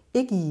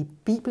 ikke i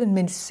Bibelen,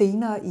 men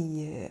senere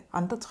i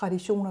andre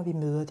traditioner. Vi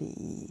møder det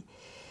i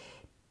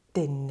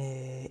den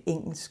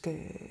engelske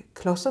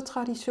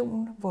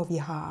klostertradition, hvor vi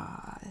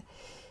har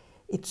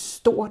et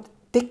stort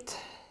digt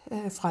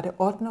fra det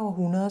 8.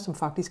 århundrede, som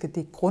faktisk er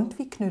det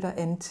Grundtvig knytter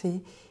an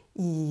til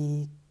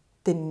i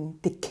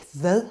det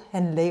kvad,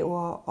 han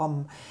laver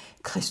om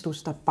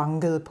Kristus, der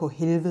bankede på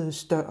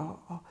helvedes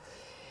dør.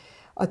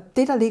 Og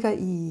det, der ligger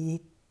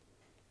i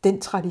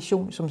den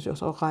tradition, som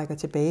så rækker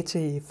tilbage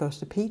til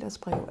 1. Peters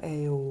brev, er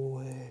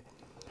jo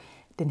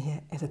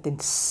den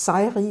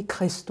sejrige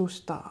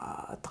Kristus,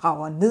 der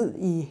drager ned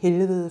i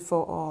helvede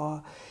for at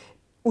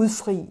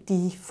udfri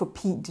de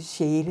forpinte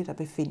sjæle, der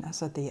befinder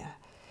sig der.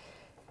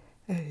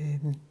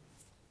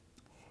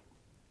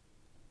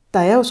 Der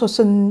er jo så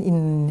sådan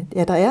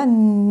der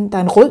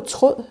er en rød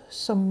tråd,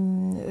 som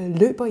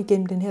løber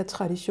igennem den her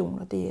tradition,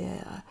 og det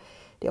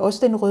er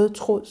også den røde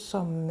tråd,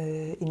 som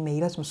en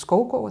maler som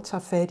Skovgaard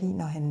tager fat i,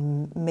 når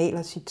han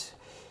maler sit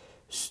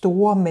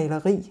store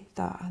maleri,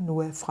 der nu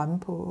er fremme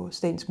på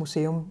Statens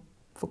Museum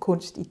for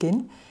Kunst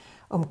igen,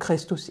 om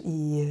Kristus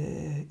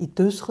i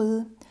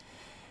dødsriget.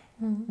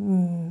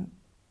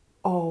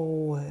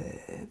 Og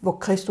hvor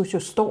Kristus jo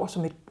står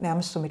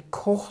nærmest som et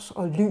kors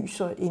og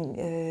lyser ind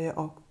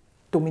og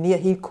dominerer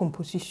hele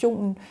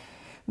kompositionen.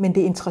 Men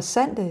det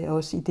interessante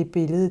også i det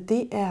billede,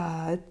 det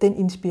er den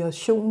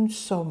inspiration,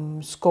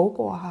 som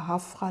Skovgaard har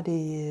haft fra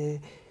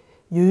det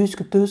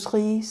jødiske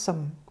dødsrige,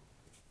 som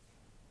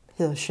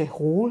hedder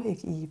Sheol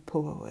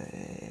på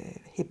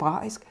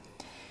hebraisk,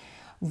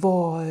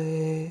 hvor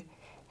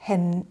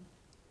han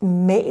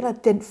maler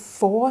den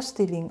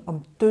forestilling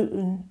om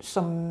døden,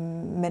 som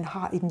man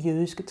har i den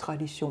jødiske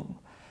tradition.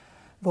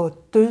 Hvor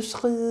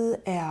dødsriget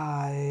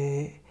er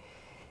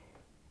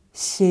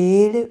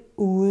sjæle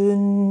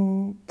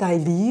der er i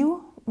live,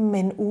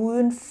 men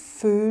uden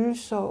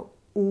følelser,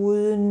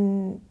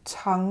 uden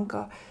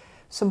tanker,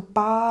 som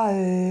bare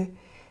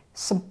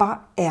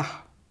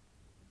er.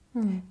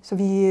 Så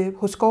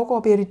hos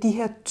Skovgaard bliver det de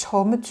her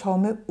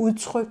tomme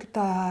udtryk,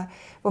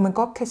 hvor man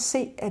godt kan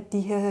se, at de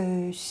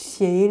her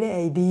sjæle er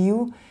i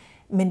live,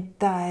 men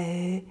der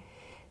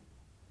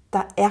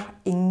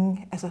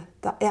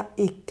er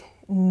ikke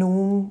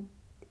nogen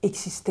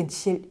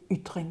eksistentiel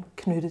ytring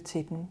knyttet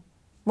til den.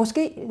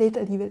 Måske lidt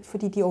alligevel,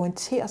 fordi de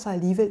orienterer sig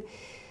alligevel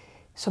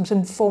som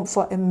sådan en form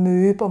for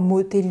amøber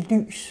mod det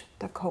lys,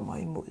 der kommer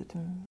imod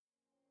dem.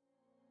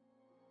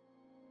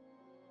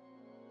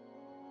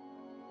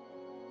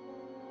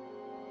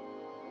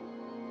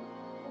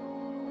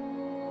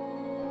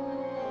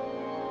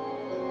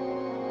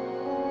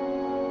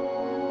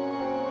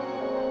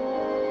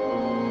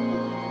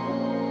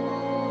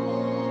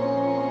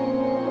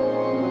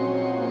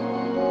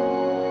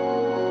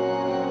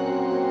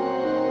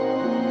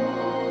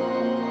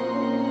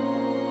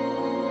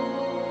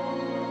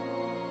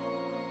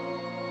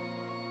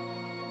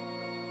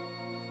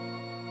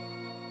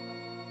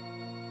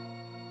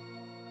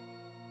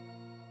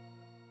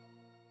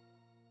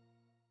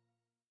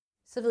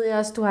 Så ved jeg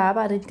også, at du har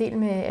arbejdet en del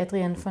med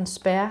Adrienne von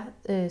Sperr,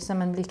 som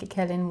man vil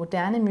kalde en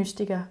moderne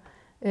mystiker.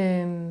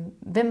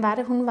 Hvem var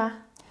det, hun var?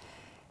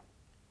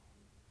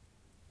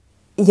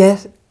 Ja,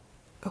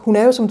 hun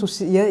er jo, som du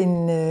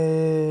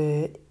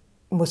siger,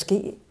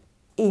 måske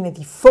en af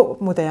de få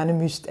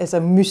moderne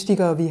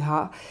mystikere, vi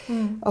har.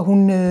 Og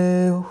hun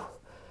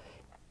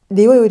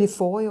lever jo i det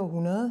forrige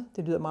århundrede.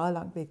 Det lyder meget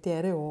langt væk, det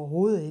er det jo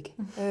overhovedet ikke.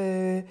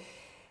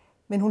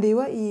 Men hun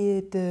lever i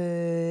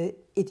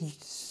et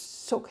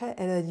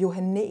såkaldt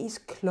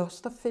johannæisk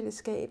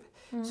klosterfællesskab,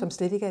 som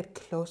slet ikke er et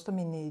kloster,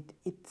 men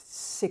et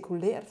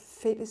sekulært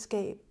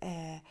fællesskab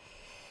af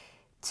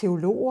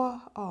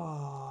teologer og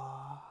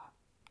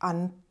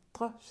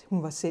andre.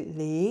 Hun var selv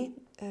læge,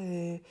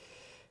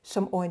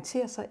 som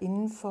orienterer sig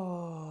inden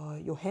for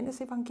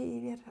Johannes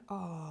evangeliet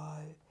og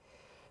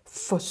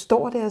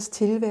forstår deres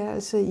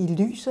tilværelse i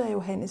lyset af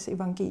Johannes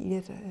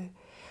evangeliet.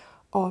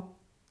 Og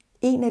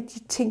en af de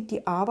ting, de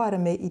arbejder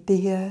med i det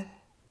her,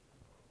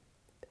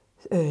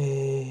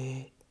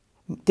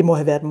 det må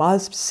have været et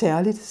meget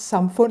særligt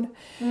samfund,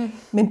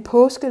 men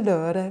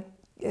påskelørdag,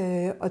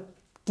 og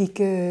gik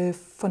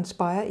von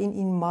Speyer ind i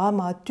en meget,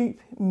 meget dyb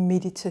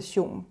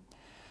meditation,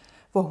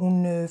 hvor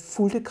hun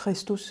fulgte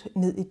Kristus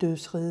ned i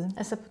dødsriget.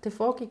 Altså det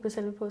foregik på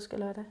selve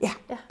påskelørdag? Ja.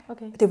 Ja,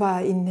 okay. Det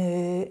var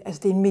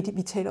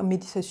vi taler om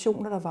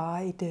meditationer, der var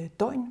et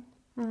døgn.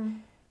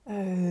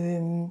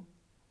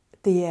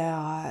 Det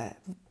er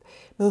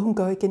noget, hun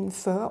gør igennem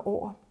 40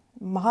 år.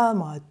 Meget,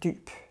 meget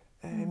dyb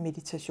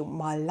meditation,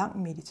 meget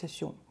lang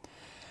meditation,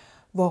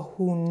 hvor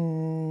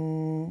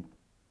hun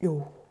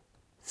jo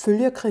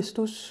følger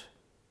Kristus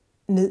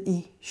ned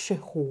i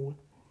Sheol.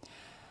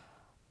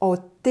 Og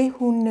det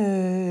hun,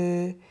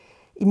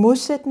 i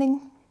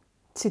modsætning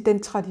til den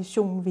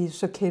tradition, vi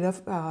så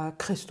kalder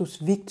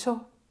Kristus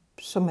Victor,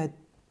 som er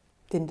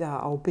den, der er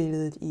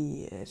afbildet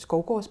i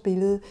Skovgaards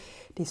billede,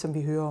 det som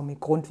vi hører om i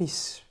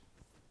Grundtvigs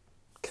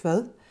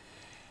kvad,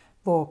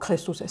 hvor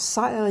Kristus er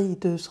sejrig i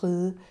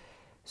dødsriget,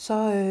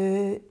 så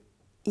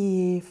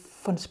i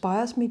von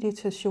Speyers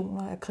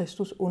meditationer er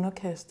Kristus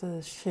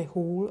underkastet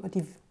Sheol, og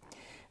de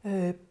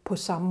på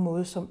samme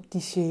måde som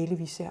de sjæle,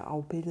 vi ser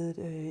afbildet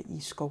i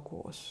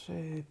Skovgaards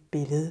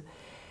billede,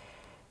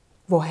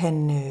 hvor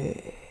han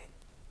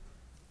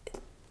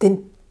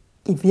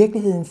i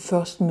virkeligheden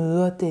først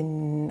møder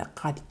den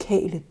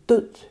radikale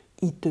død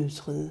i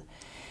dødsriget.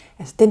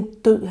 Altså den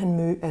død,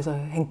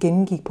 han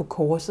gennemgik på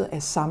korset, er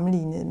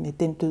sammenlignet med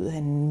den død,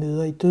 han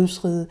møder i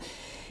dødsriget.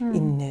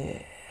 En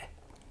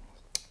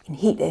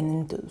helt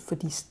anden død,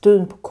 fordi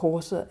døden på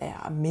korset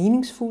er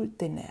meningsfuld,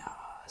 den er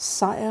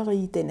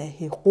sejrig, den er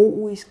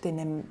heroisk, det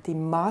er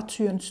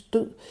martyrens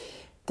død.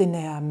 Den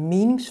er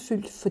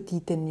meningsfyldt, fordi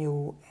den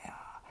jo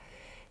er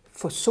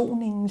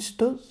forsoningens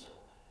død.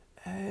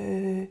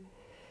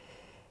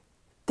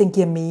 Den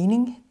giver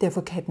mening,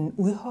 derfor kan den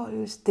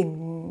udholdes.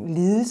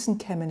 Lidelsen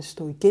kan man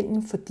stå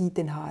igennem, fordi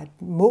den har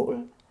et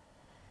mål.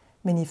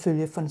 Men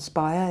ifølge von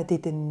Speyer er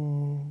det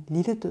den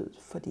lille død,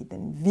 fordi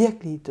den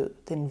virkelige død,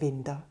 den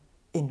venter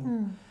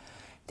endnu.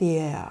 Det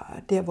er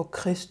der, hvor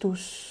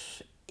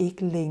Kristus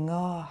ikke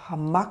længere har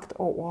magt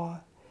over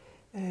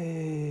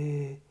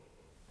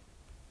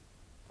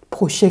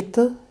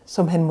projektet,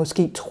 som han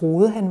måske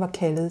troede, han var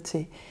kaldet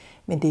til.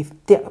 Men det er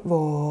der,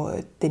 hvor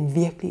den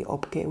virkelige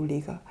opgave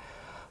ligger.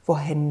 Hvor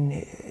han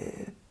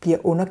bliver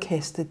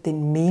underkastet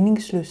den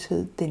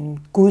meningsløshed, den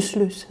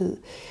gudsløshed,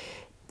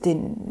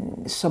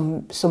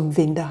 som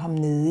venter ham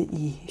nede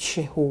i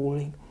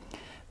Sheol.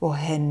 Hvor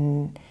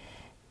han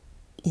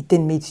i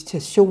den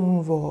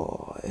meditation,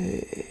 hvor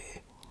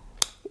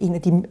en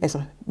af de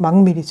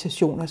mange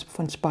meditationer, som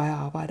von Speyer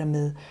arbejder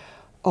med,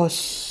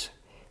 også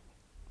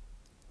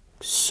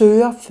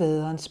søger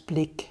faderens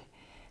blik,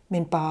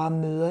 men bare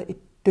møder et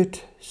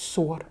dødt,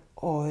 sort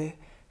øje,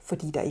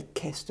 fordi der ikke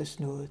kastes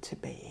noget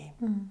tilbage.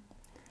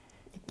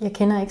 Jeg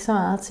kender ikke så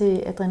meget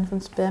til Adrienne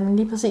von Speyer, men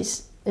lige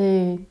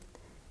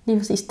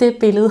præcis det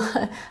billede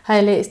har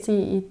jeg læst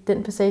i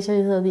den passage,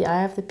 der hedder The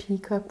Eye of the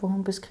Peacock, hvor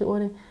hun beskriver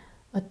det.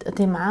 Og det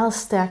er meget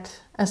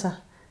stærkt. Altså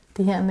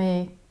det her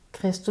med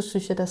Kristus,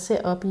 synes jeg, der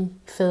ser op i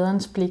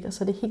faderens blik, og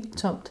så er det helt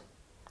tomt.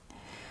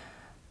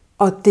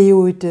 Og det er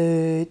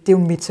jo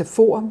en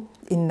metafor,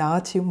 en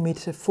narrativ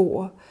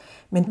metafor,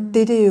 men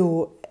det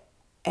jo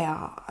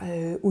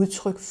er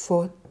udtryk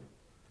for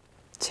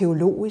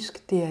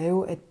teologisk, det er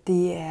jo, at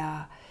det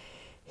er,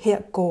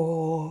 her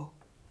går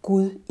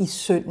Gud i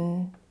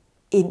synden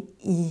ind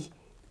i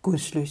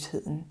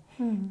gudsløsheden.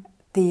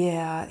 Det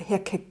er, her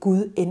kan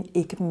Gud end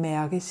ikke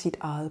mærke sit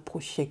eget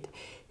projekt.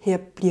 Her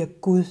bliver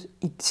Gud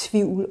i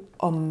tvivl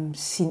om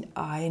sin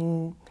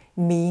egen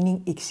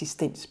mening,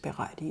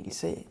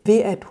 eksistensberettigelse. Ved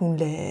at hun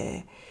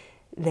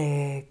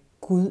lader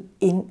Gud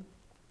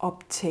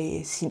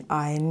indoptage sin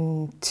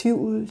egen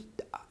tvivl,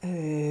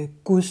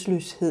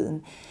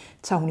 gudsløsheden,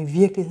 tager hun i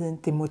virkeligheden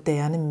det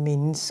moderne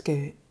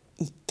menneske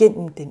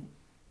igennem den,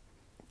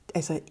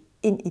 altså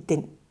ind i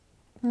den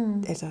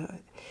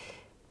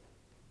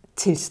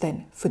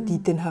tilstand, fordi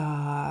den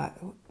har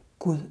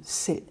Gud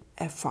selv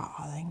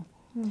erfaret. Ikke?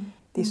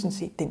 Det er sådan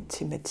set den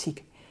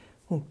tematik,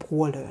 hun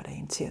bruger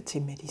lørdagen til at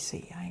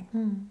tematisere.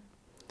 Ikke?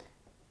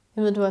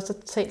 Jeg ved, du også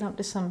har talt om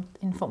det som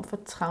en form for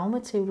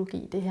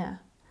traumateologi, det her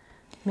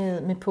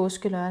med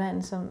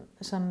påskelørdagen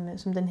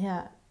som den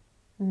her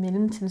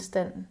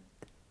mellemtilstand.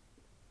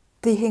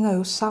 Det hænger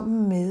jo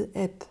sammen med,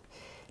 at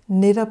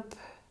netop,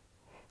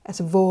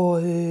 altså hvor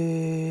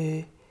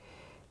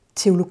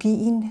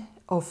teologien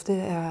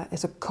ofte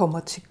kommer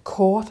til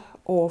kort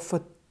over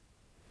for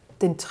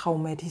den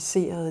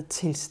traumatiserede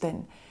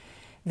tilstand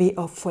ved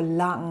at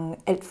forlange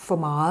alt for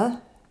meget.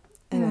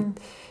 Eller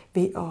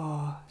ved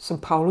at, som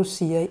Paulus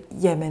siger,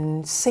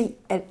 jamen se,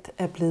 alt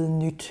er blevet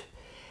nyt.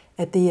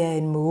 At det er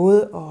en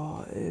måde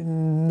at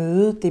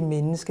møde det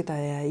menneske, der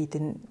er i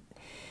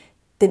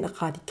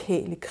den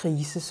radikale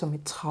krise, som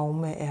et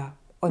traume er.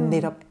 Og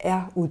netop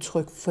er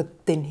udtryk for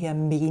den her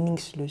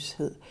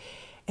meningsløshed.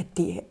 At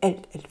det er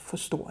alt for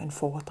stor en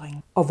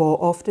fordring. Og hvor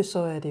ofte så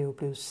er det jo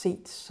blevet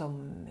set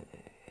som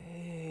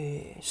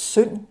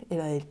synd,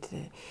 eller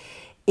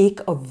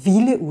ikke at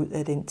ville ud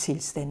af den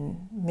tilstand.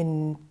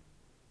 Men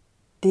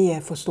det er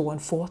for stor en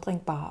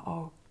fordring bare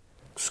at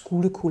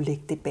skulle kunne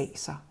lægge det bag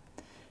sig.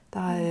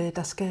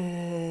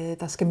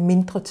 Der skal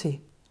mindre til.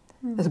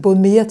 Altså både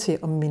mere til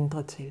og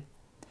mindre til.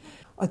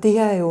 Og det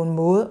her er jo en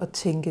måde at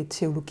tænke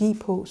teologi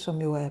på,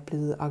 som jo er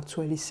blevet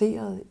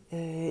aktualiseret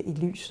i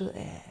lyset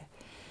af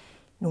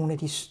nogle af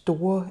de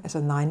store, altså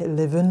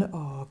 9/11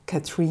 og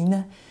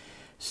Katrina,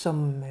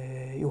 som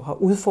jo har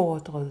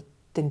udfordret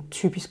den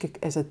typiske,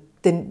 altså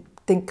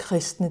den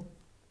kristne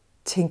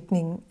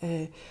tænkning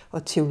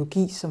og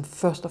teologi, som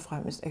først og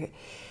fremmest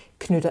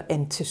knytter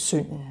an til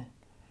synden,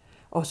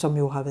 og som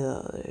jo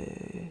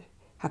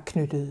har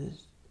knyttet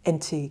an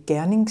til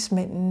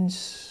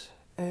gerningsmandens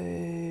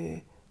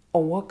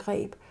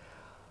overgreb,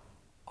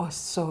 og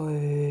så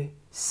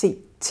se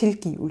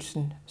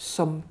tilgivelsen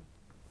som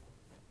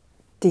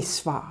det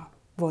svar.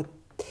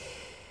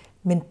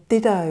 Men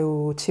det, der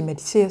jo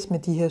tematiseres med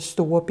de her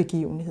store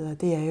begivenheder,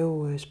 det er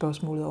jo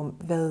spørgsmålet om,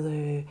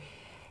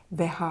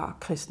 hvad har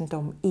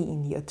kristendom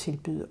egentlig at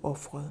tilbyde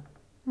offeret,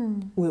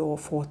 ud over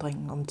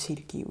fordringen om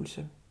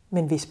tilgivelse.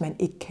 Men hvis man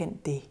ikke kan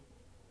det,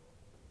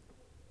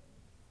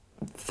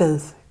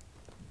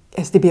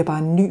 altså det bliver bare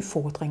en ny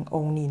fordring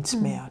oven i en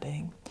smerte.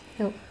 Ikke?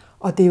 Jo.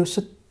 Og det er jo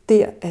så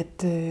der,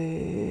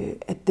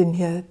 at den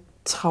her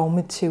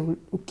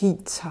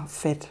traumeteologi tager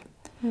fat.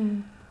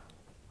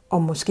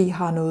 Og måske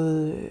har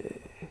noget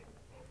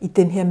i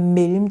den her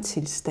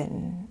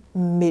mellemtilstand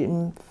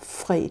mellem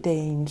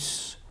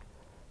fredagens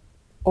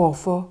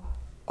offer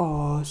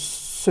og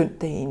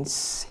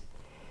søndagens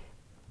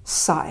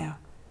sejr,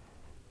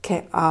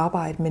 kan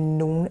arbejde med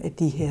nogle af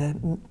de her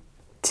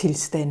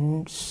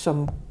tilstande,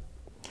 som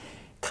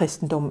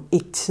kristendom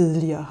ikke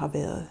tidligere har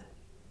været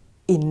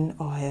inde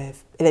og have,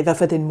 eller i hvert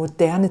fald den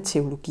moderne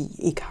teologi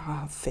ikke har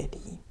haft fat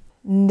i.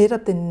 Netop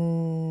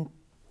den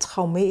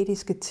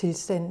traumatiske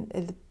tilstand,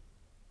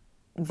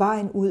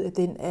 vejen ud af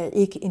den er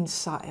ikke en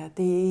sejr.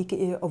 Det er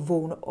ikke at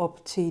vågne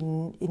op til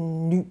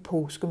en ny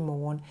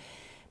påskemorgen,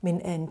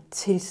 men er en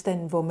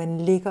tilstand, hvor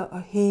man ligger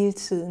og hele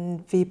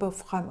tiden vipper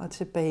frem og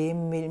tilbage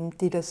mellem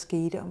det, der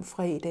skete om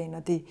fredagen,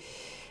 og det,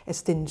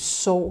 altså den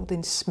sorg,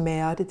 den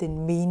smerte,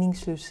 den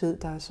meningsløshed,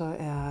 der så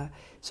er,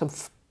 som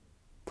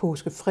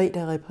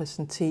påskefredag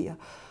repræsenterer,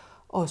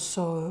 og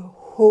så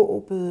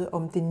håbet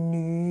om det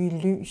nye,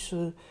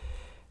 lyset,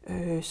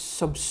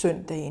 som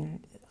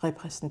søndagen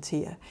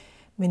repræsenterer.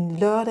 Men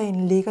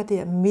lørdagen ligger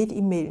der midt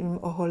imellem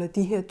og holder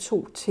de her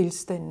to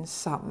tilstande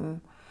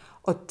sammen,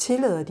 og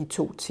tillader de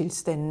to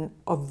tilstande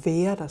at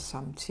være der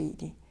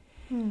samtidig.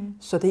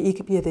 Så det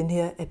ikke bliver den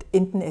her, at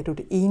enten er du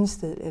det ene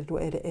sted, eller du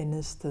er det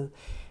andet sted,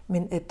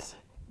 men at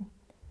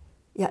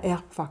jeg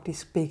er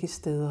faktisk begge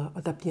steder,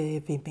 og der bliver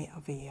jeg ved med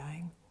at være.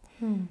 Ikke?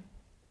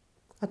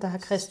 Og der har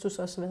Kristus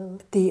også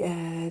været? Det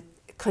er,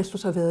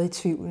 Kristus har været i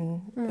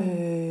tvivlen.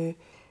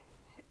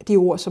 De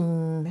ord,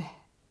 som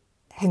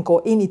han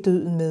går ind i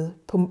døden med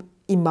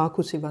i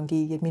Markus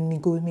evangeliet,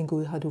 min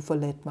Gud, har du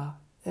forladt mig,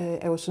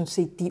 er jo sådan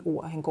set de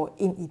ord, han går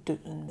ind i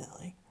døden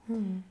med. Ikke?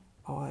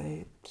 Og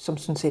som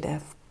sådan set er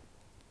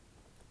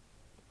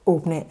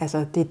åbne,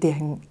 altså det er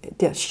det,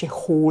 der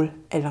Sheol,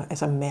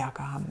 altså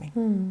mærker ham. Ikke?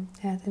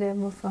 Ja, det er der,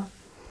 hvorfor.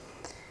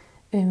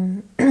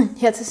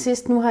 Her til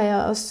sidst, nu har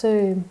jeg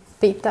også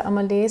bedt dig om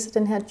at læse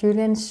den her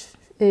Julians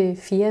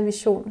 4.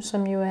 vision,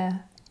 som jo er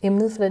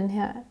emnet for det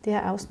her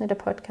afsnit af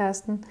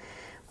podcasten,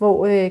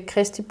 hvor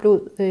Kristi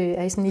blod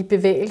er sådan i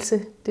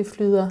bevægelse. Det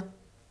flyder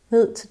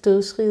ned til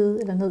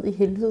dødsriget, eller ned i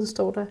helvede,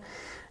 står der,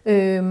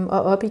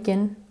 og op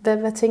igen.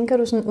 Hvad tænker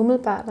du sådan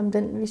umiddelbart om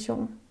den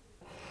vision?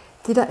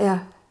 Det, der er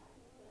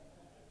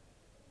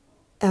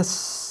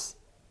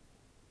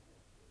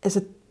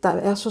der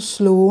er så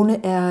slående,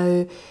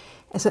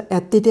 er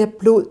det der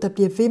blod, der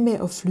bliver ved med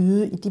at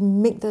flyde, i de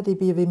mængder, det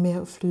bliver ved med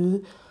at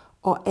flyde,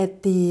 og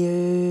at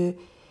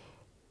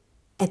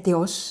det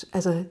også,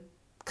 altså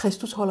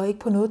Kristus holder ikke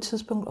på noget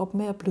tidspunkt op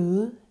med at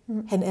bløde.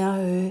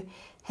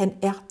 Han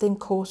er den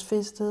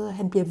korsfæstede,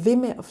 han bliver ved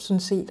med at sådan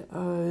set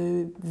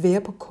at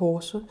være på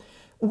korset,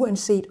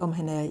 uanset om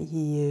han er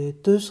i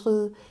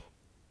dødsriget,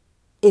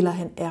 eller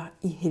han er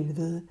i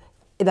helvede,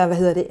 eller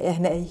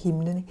han er i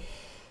himlen. Ikke?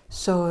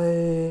 Så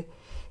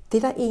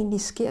det, der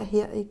egentlig sker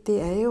her, ikke,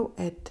 det er jo,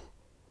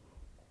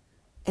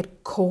 at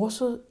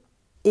korset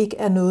ikke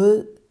er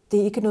noget, det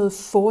er ikke noget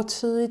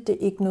fortidigt, det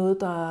er ikke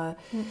noget,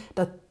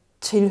 der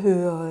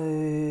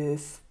tilhører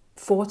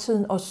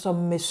fortiden, og som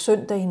med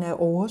søndagen er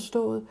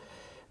overstået,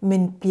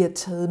 men bliver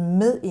taget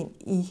med ind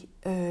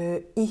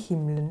i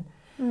himlen.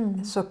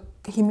 Så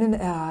himlen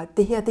er,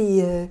 det her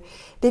det er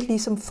lidt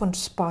ligesom von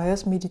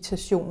Speyers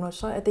meditationer,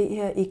 så er det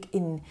her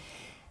ikke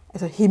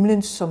altså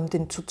himlen som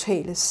den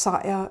totale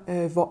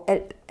sejr, hvor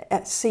alt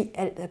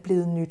er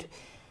blevet nyt.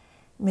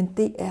 Men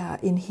det er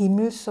en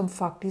himmel, som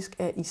faktisk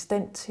er i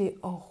stand til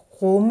at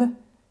rumme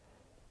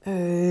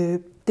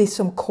det,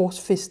 som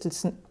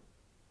korsfæstelsen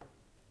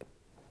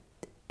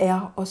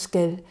er og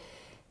skal,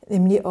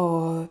 nemlig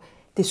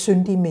det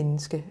syndige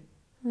menneske.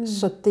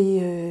 Så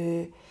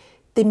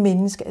det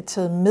menneske er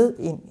taget med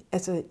ind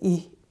altså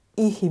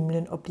i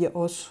himlen og bliver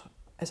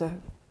også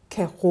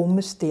kan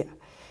rummes der.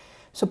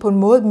 Så på en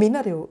måde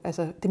minder det jo,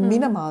 det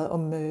minder meget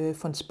om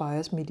von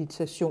Speyers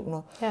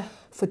meditationer. Ja.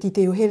 Fordi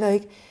det er jo heller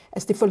ikke,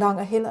 det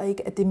forlanger heller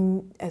ikke,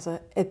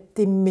 at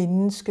det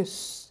menneske,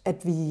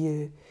 at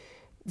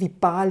vi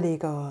bare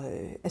lægger,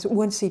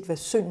 uanset hvad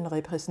synden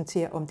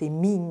repræsenterer, om det er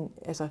min,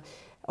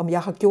 om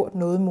jeg har gjort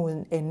noget mod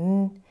en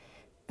anden,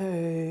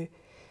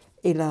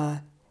 eller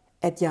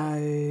at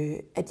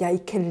jeg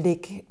ikke kan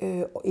lægge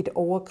et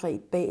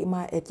overgreb bag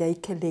mig, at jeg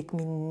ikke kan lægge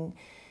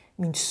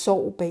min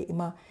sorg bag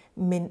mig,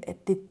 men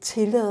at det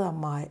tillader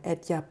mig,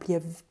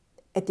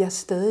 at jeg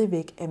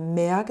stadigvæk er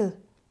mærket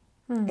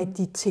af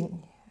de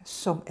ting,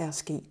 som er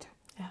sket.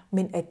 Ja.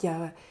 Men at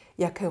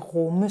jeg kan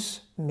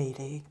rummes med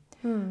det. Ikke?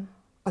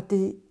 Og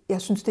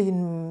jeg synes, det er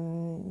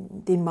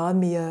en meget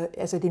mere,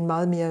 det er en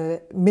meget mere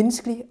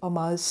menneskelig og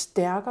meget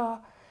stærkere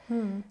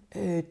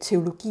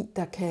teologi,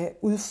 der kan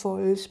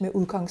udfoldes med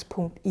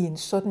udgangspunkt i en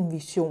sådan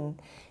vision,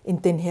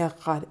 end den her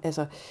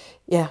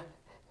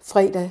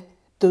fredag,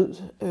 død,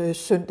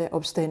 søndag,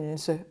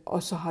 opstandelse,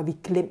 og så har vi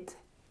glemt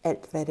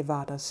alt, hvad det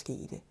var, der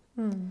skete.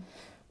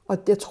 Og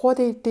jeg tror,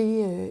 det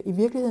i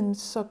virkeligheden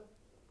så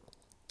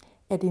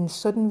er det en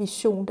sådan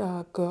vision,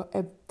 der gør,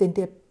 at den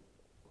der,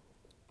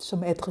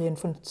 som Adrian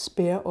von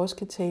Speer også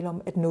kan tale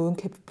om, at noget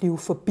kan blive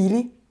for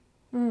billig.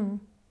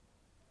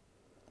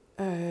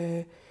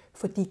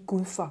 Fordi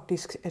Gud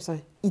faktisk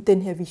i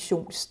den her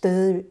vision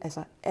stadig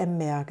er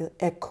mærket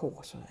af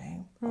korset.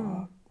 Ikke?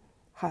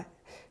 Og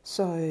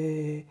så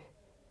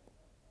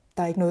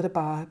der er ikke noget, der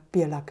bare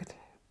bliver lagt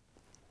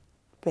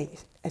bag.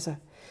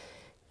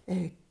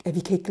 At vi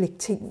kan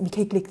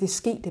ikke lægge det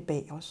skete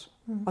bag os.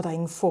 Og der er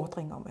ingen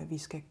fordring om, at vi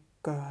skal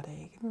gøre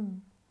det. Ikke?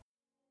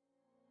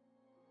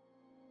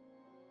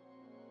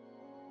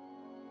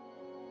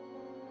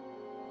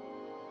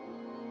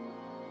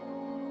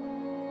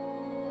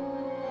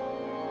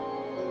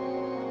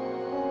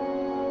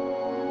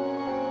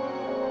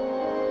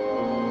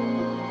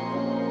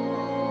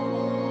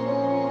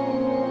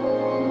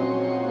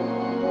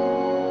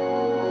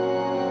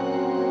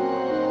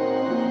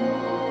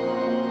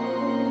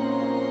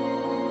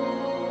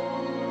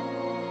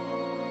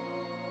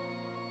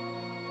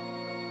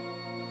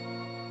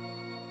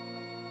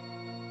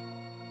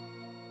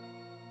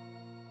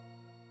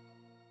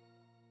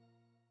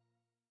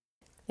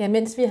 Ja,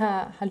 mens vi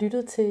har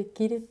lyttet til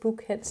Gitte Buch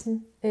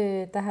Hansen,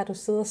 der har du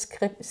siddet og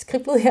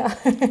skriblet her,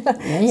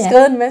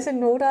 skrevet en masse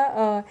noter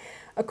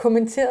og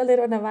kommenteret lidt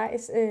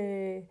undervejs,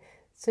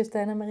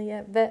 søster Anna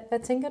Maria. Hvad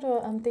tænker du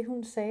om det,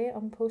 hun sagde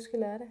om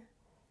påskelørdag?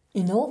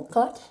 Enormt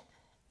godt,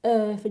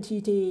 fordi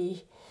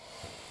det,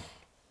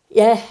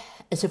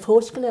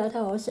 påskelørdag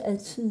har også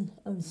altid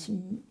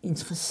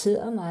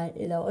interesseret mig,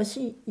 eller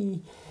også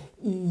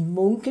i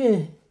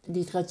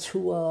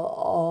munkelitteratur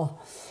og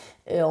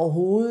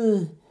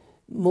overhovedet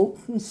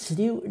munkens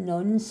liv,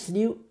 nonnens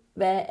liv,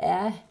 hvad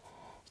er?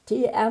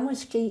 Det er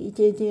måske i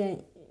det der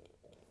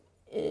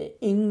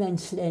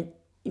ingenmandsland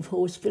i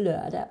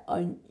påskelørdag,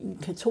 og i den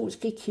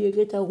katolske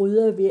kirke, der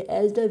rydder vi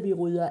alt, vi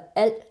rydder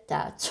alt, der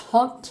er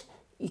tomt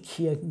i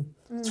kirken.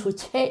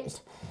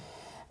 Totalt.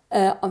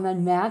 Og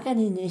man mærker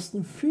det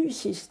næsten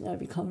fysisk, når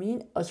vi kommer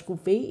ind og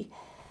skulle bede.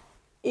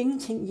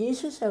 Ingenting.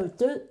 Jesus er jo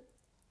død,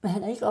 men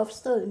han er ikke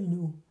opstået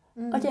endnu.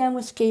 Og det er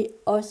måske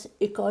også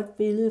et godt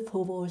billede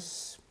på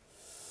vores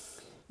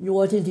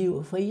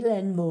jordeliv på en eller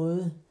anden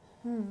måde.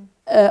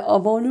 Og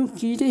hvor nu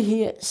Gitte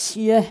her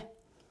siger,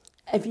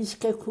 at vi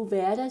skal kunne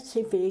være der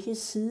til begge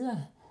sider.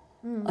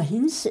 Og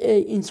hendes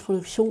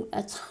introduktion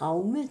af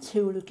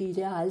traumeteologi,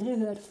 det har jeg aldrig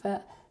hørt før,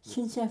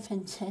 synes jeg er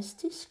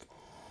fantastisk.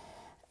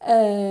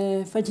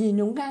 Fordi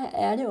nogle gange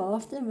er det jo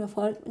ofte med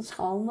folk med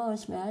traumer og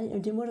smerte,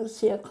 jamen det må du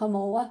se at komme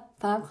over,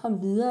 bare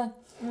komme videre,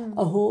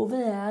 og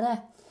håbet er der.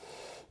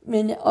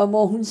 Men og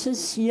hvor hun så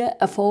siger,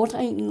 at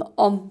fordringen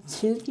om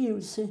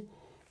tilgivelse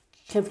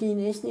kan blive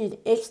næsten et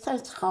ekstra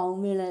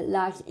traume, eller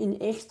lagt en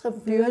ekstra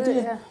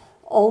byrde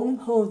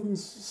ovenpå den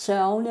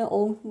sørgende,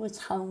 ovenpå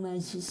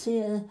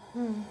traumatiseret.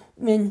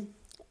 Men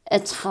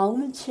at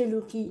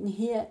traumeteologien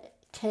her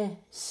kan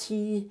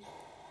sige,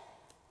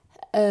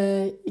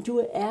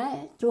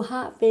 du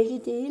har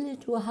begge dele.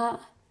 Du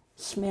har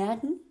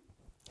smerten,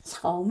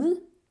 traumet,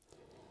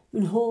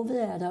 men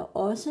håbet er der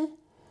også,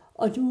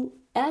 og du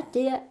er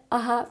der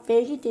og har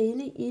begge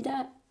dele i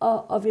dig,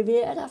 og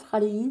bevæger dig fra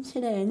det ene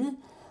til det andet.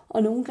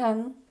 Og nogle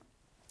gange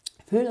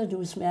føler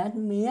du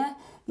smerten mere,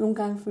 nogle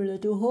gange føler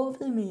du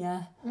håbet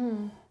mere.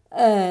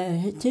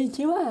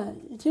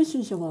 Det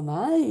synes jeg var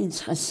meget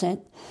interessant.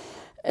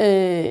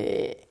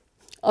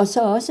 Og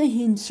så også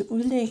hendes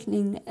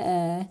udlægning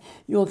af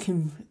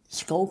Joachim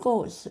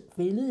Skovgaards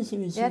billede,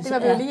 som jeg synes det var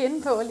vi jo lige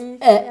inde på.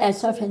 Er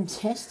så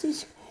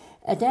fantastisk,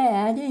 at der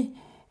er det,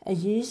 at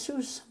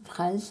Jesus,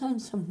 frelseren,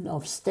 som den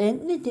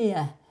opstandne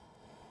der,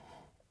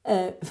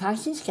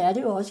 faktisk er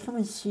det jo også, kan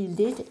man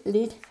sige,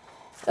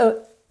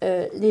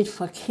 lidt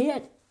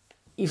forkert,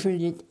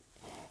 ifølge,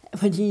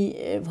 fordi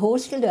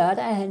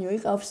påskelørdag er han jo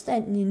ikke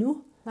opstanden endnu.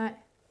 Nej.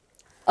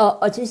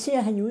 Og det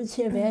ser han ud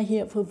til at være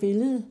her på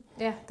billedet.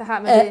 Ja, der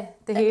har man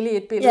det hele i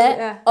et billede.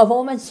 Ja, og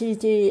hvor man siger,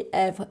 det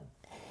er...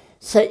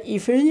 Så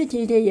ifølge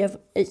det,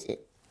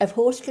 at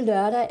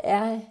påskelørdag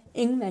er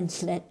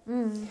ingenmandsland.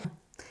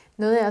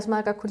 Noget, jeg også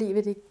meget godt kunne lide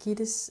ved det,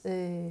 Gitte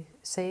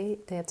sagde,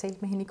 da jeg talte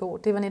med hende i går,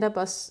 det var netop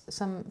også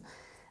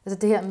altså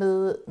det her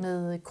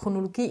med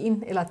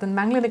kronologien, eller den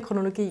manglende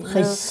kronologi,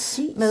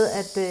 med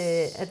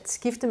at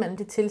skifte mellem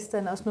de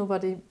tilstande, også nu hvor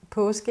det er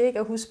påske, ikke?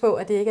 Og huske på,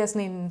 at det ikke er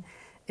sådan en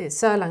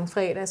så lang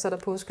fredag, så er der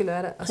påske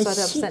lørdag, og så er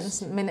det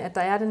opstandelsen, men at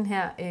der er den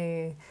her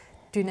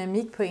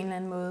dynamik på en eller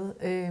anden måde,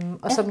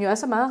 og som jo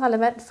også er meget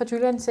relevant for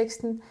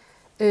Julian-teksten.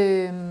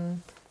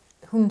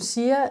 Hun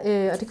siger,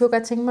 og det kunne jeg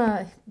godt tænke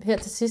mig her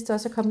til sidst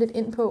også at komme lidt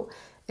ind på,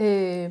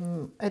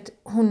 at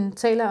hun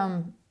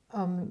taler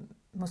om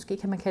måske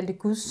kan man kalde det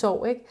Guds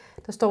sorg, ikke?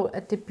 Der står,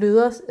 at det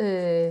bløder,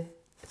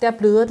 der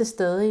bløder det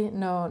stadig,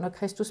 når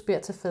Kristus beder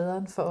til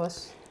faderen for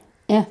os.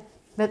 Ja.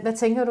 Hvad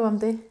tænker du om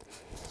det?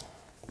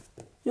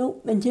 Jo,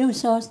 men det er jo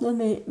så også noget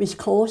med, hvis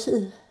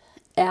korset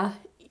er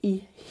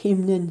i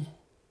himlen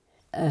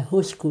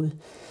hos Gud.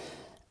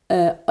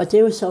 Og det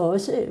er jo så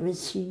også, vil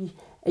sige,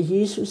 at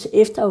Jesus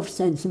efter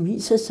opstandelsen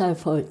viser sig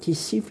for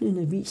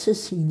disciplene, viser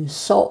sine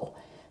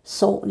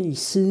sårene i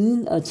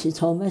siden, og til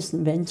Thomas,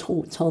 den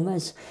vantro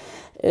Thomas,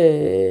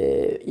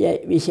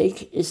 hvis jeg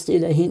ikke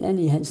stiller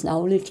hænderne i hans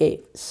navlegab,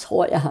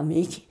 tror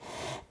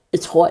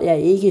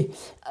jeg ikke,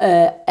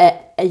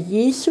 at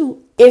Jesu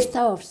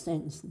efter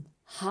opstandelsen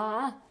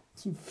har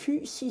de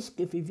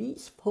fysiske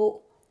bevis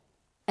på,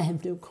 at han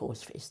blev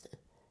korsfæstet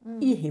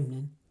i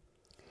himlen.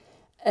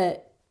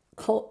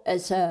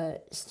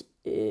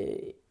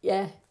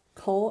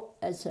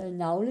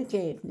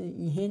 Navlegabene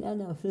i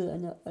hænderne og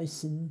fødderne og i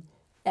siden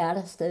er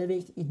der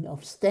stadigvæk i den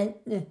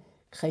opstandne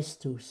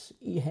Kristus,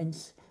 i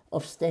hans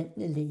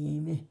opstandne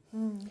legeme.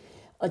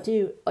 Og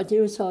det er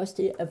jo så også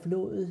det, at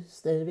blodet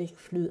stadigvæk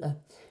flyder.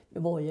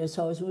 Hvor jeg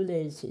så også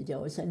udlagde til, at det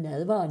også er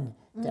nadveren,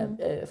 der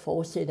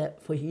fortsætter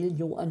for hele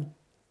jorden.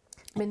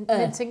 Men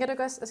tænker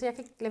du også, altså jeg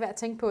kan ikke lade være at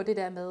tænke på det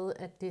der med,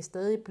 at det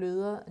stadig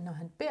bløder, når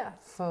han beder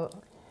for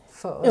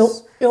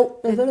os. Jo,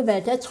 men ved du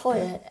hvad, der tror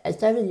jeg,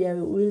 altså der vil jeg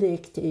jo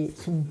udlægge det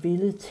som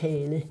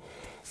billedtale.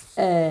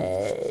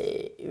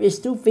 Hvis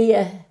du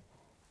beder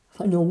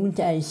for nogen,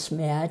 der er i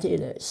smerte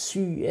eller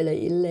syg eller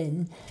et eller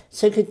andet,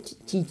 så kan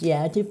dit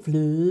hjerte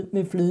bløde,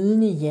 med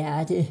blødende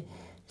hjerte,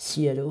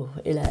 siger du.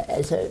 Eller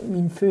altså,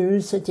 mine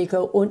følelser, det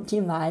gør ondt i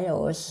mig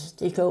også.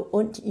 Det gør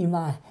ondt i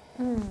mig.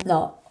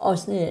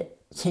 Også når jeg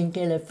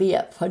tænker eller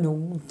beder for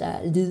nogen,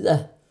 der lider.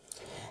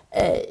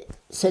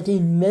 Så det er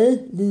en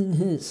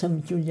medlidenhed, som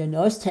Julian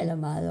også taler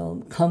meget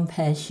om,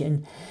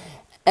 compassion.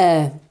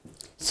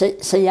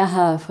 Så jeg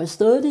har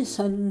forstået det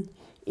sådan,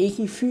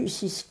 ikke i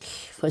fysisk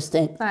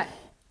forstand,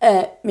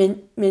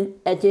 men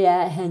at det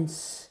er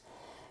hans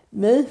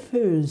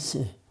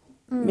medfølelse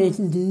med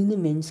den lidende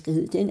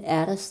menneskehed, den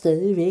er der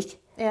stadigvæk.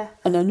 Ja.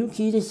 Og når nu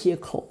Gitte siger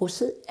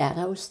korset, er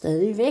der jo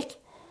stadigvæk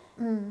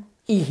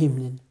i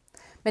himlen.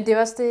 Men det er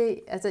også det,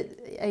 altså,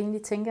 jeg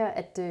egentlig tænker,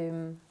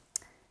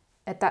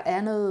 at der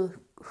er noget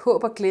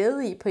håb og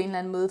glæde i på en eller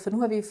anden måde, for nu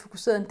har vi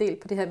fokuseret en del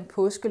på det her med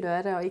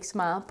påskelørdag, og ikke så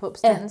meget på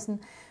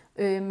opstandelsen.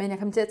 Ja. Men jeg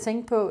kom til at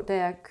tænke på, da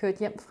jeg kørte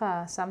hjem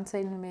fra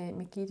samtalen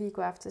med Gitte i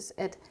går aftes,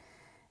 at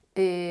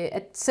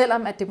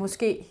selvom at det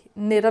måske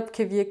netop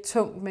kan virke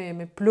tungt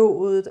med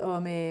blodet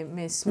og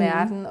med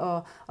smerten,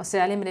 og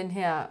særligt med den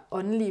her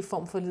åndelige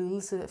form for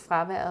lidelse,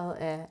 fraværet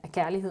af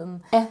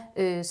kærligheden,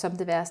 som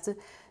det værste,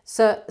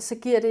 så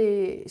giver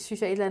det,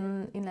 synes jeg, et eller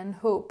andet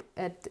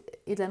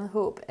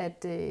håb,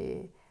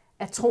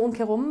 at troen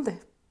kan rumme det.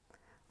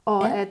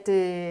 Og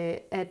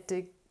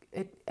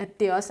at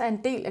det også er en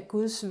del af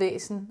Guds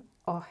væsen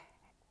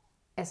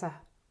at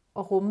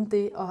rumme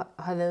det og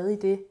have været i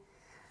det.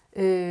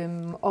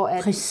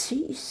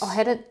 Præcis. Og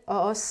have den,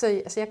 og også,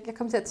 altså jeg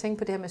kom til at tænke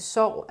på det her med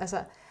sorg. Altså,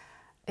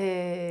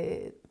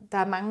 der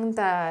er mange,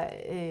 der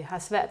har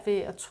svært ved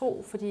at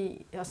tro,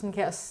 fordi, og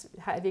sådan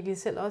har jeg virkelig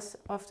selv også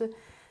ofte,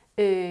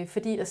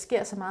 fordi der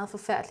sker så meget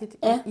forfærdeligt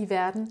i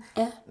verden.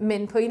 Ja.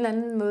 Men på en eller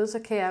anden måde, så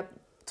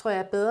tror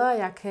jeg bedre,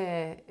 jeg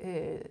kan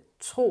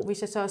tro,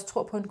 hvis jeg så også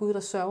tror på en Gud, der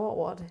sørger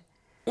over det.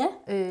 Ja.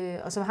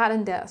 Og som har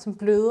den der, som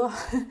bløder.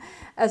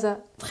 Altså.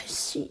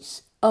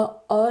 Præcis. Og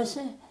også,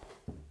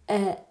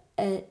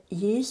 at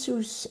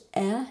Jesus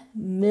er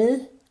med,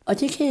 og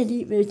det kan jeg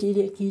lide ved det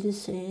der Gitte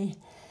sagde,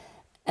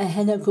 at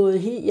han er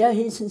gået jeg har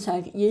hele tiden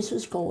sagt, at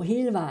Jesus går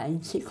hele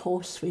vejen til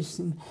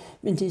korsfæsten,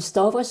 men det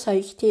stopper sig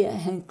ikke der.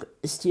 Han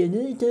stiger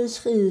ned i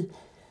dødsriget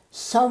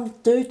som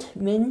dødt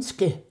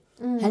menneske.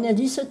 Han er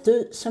lige så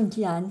død som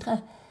de andre,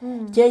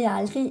 Det har jeg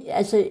aldrig,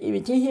 altså i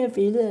det her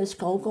billede af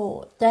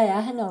Skovgård, der er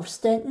han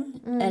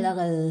opstanden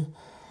allerede,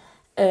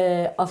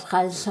 og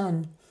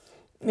frelseren.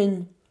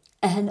 Men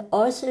at han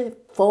også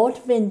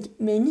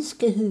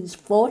menneskehedens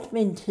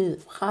bortvendthed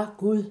fra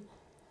Gud,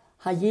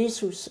 har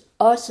Jesus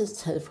også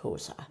taget på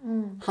sig.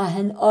 Har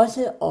han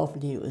også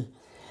oplevet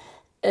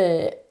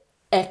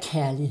af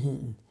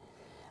kærligheden.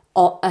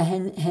 Og at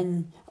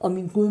han, og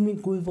min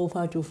Gud, hvorfor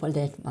har du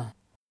forladt mig?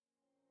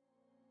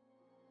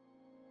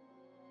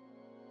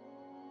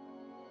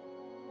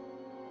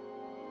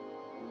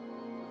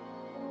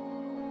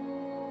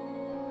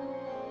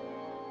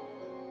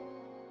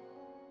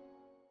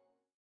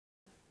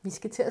 Vi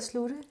skal til at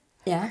slutte.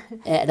 Ja,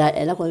 der er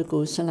allerede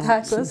gået så lang tid. Der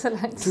er gået så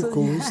lang tid. Du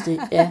godeste,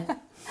 ja.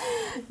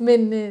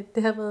 Men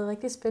det har været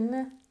rigtig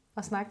spændende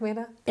at snakke med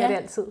dig. Det er det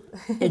altid.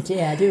 Ja,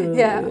 det er det jo,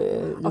 ja.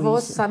 Og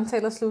vores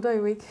samtaler slutter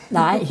jo ikke.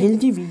 Nej,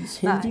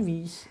 heldigvis. Nej.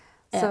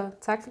 Ja. Så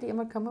tak fordi jeg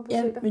måtte komme og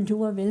besøge dig. Ja, men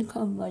du var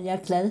velkommen, og jeg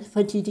er glad,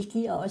 fordi det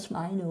giver også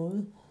mig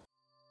noget.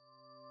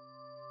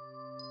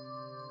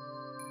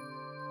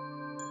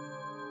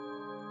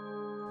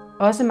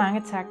 Også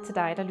mange tak til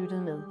dig, der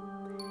lyttede med.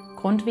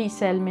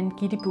 Grundtvig-salmen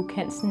Gitte Buch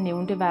Hansen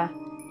nævnte var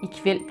 "I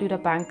kvæld blev der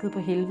banket på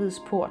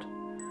helvedes port",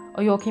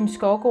 og Joachim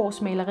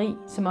Skovgaards maleri,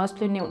 som også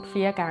blev nævnt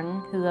flere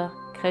gange, hedder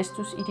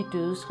 "Kristus i de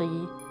dødes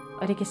rige",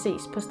 og det kan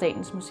ses på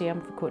Statens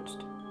Museum for Kunst.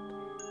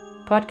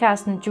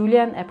 Podcasten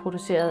Julian er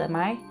produceret af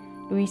mig,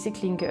 Louise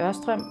Klinke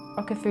Ørstrøm,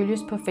 og kan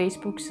følges på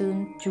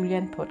Facebook-siden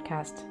Julian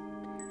Podcast.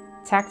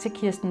 Tak til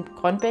Kirsten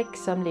Grønbæk,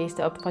 som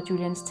læste op fra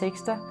Julians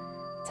tekster.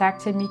 Tak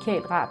til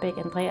Michael Rahbæk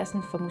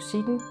Andreasen for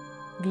musikken.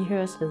 Vi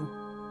høres ved.